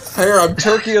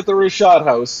turkey at the Rouchot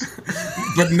house.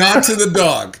 But not to the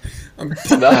dog.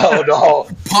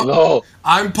 No.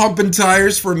 I'm pumping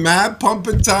tires for Matt,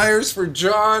 pumping tires for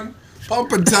John,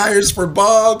 pumping tires for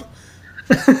Bob.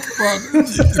 Well,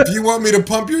 if you want me to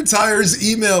pump your tires,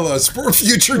 email us for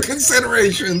future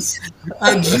considerations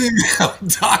at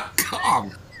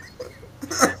gmail.com.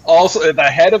 Also, the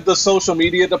head of the social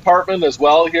media department as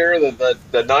well here, the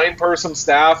 9-person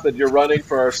staff that you're running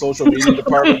for our social media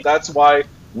department, that's why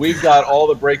we've got all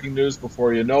the breaking news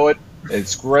before you know it.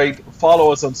 It's great.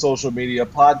 Follow us on social media,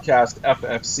 Podcast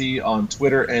FFC on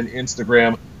Twitter and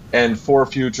Instagram, and For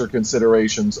Future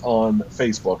Considerations on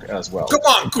Facebook as well. Come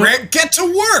on, Greg, get to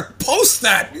work. Post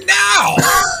that now.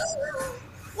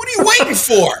 What are you waiting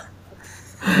for?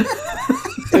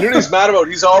 You know what he's mad about?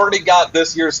 He's already got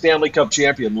this year's Stanley Cup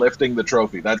champion lifting the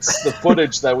trophy. That's the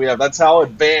footage that we have. That's how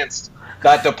advanced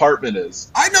that department is.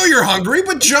 I know you're hungry,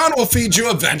 but John will feed you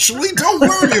eventually. Don't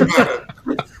worry about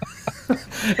it.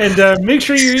 And make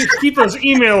sure you keep those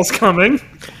emails coming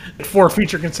for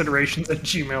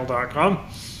futureconsiderations@gmail.com.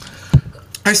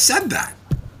 I said that.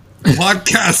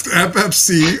 Podcast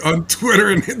FFC on Twitter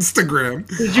and Instagram.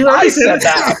 Did you already say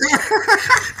that?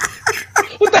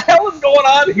 What the hell is going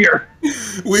on here?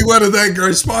 We want to thank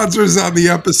our sponsors on the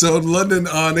episode, London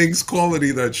Awnings,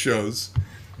 quality that shows.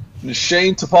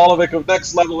 Shane Topolovic of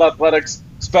Next Level Athletics,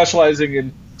 specializing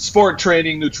in sport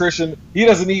training, nutrition. He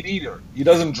doesn't eat either. He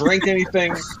doesn't drink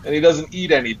anything, and he doesn't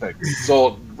eat anything.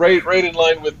 So right in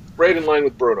line with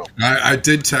Bruno. I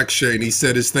did text Shane. He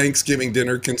said his Thanksgiving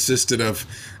dinner consisted of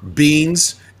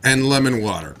beans and lemon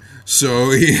water.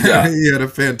 So he had a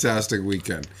fantastic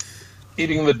weekend.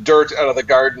 Eating the dirt out of the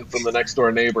garden from the next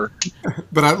door neighbor.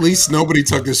 But at least nobody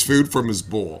took his food from his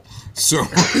bowl. So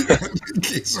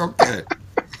he's okay.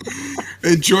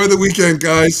 Enjoy the weekend,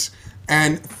 guys.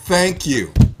 And thank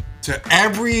you to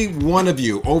every one of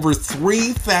you, over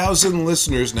 3,000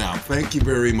 listeners now. Thank you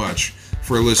very much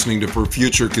for listening to For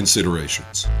Future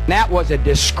Considerations. That was a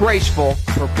disgraceful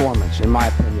performance, in my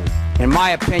opinion. In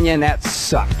my opinion, that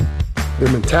sucked. Their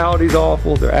mentality's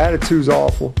awful. Their attitude's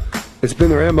awful. It's been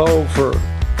their MO for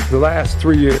the last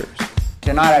 3 years.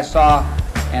 Tonight I saw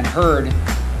and heard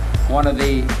one of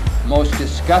the most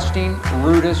disgusting,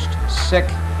 rudest, sick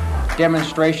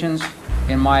demonstrations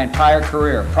in my entire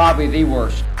career. Probably the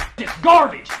worst. It's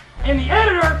garbage. And the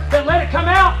editor that let it come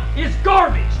out is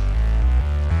garbage.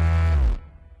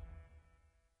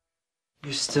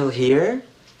 You're still here?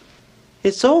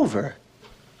 It's over.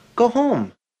 Go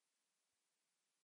home.